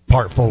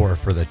part 4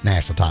 for the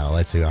national title.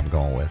 That's who I'm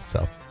going with.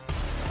 So.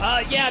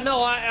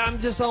 I'm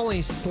just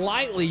only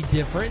slightly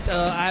different.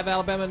 I have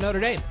Alabama and Notre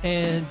Dame,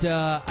 and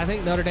I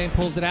think Notre Dame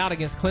pulls it out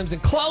against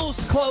Clemson.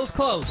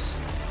 Close.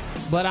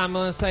 But I'm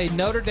going to say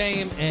Notre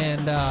Dame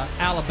and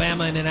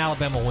Alabama, and then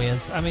Alabama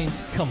wins. I mean,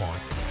 come on.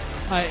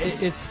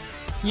 It's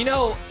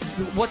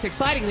what's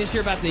exciting this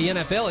year about the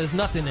NFL is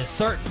nothing is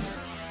certain.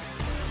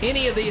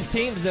 Any of these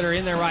teams that are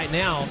in there right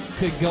now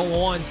could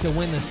go on to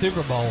win the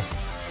Super Bowl.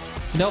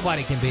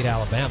 Nobody can beat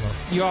Alabama.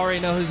 You already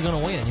know who's going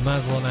to win. You might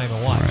as well not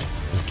even watch. Right.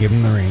 Just give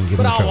him the ring. Give him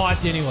But the I'll trophy.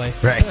 watch anyway.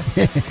 Right.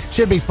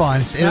 Should be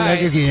fun. It'll Right.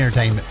 give you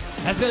entertainment.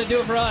 That's going to do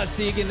it for us.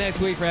 See you again next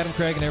week for Adam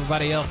Craig and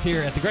everybody else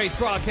here at the Grace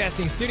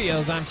Broadcasting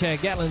Studios. I'm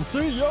Chad Gatlin.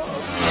 See ya.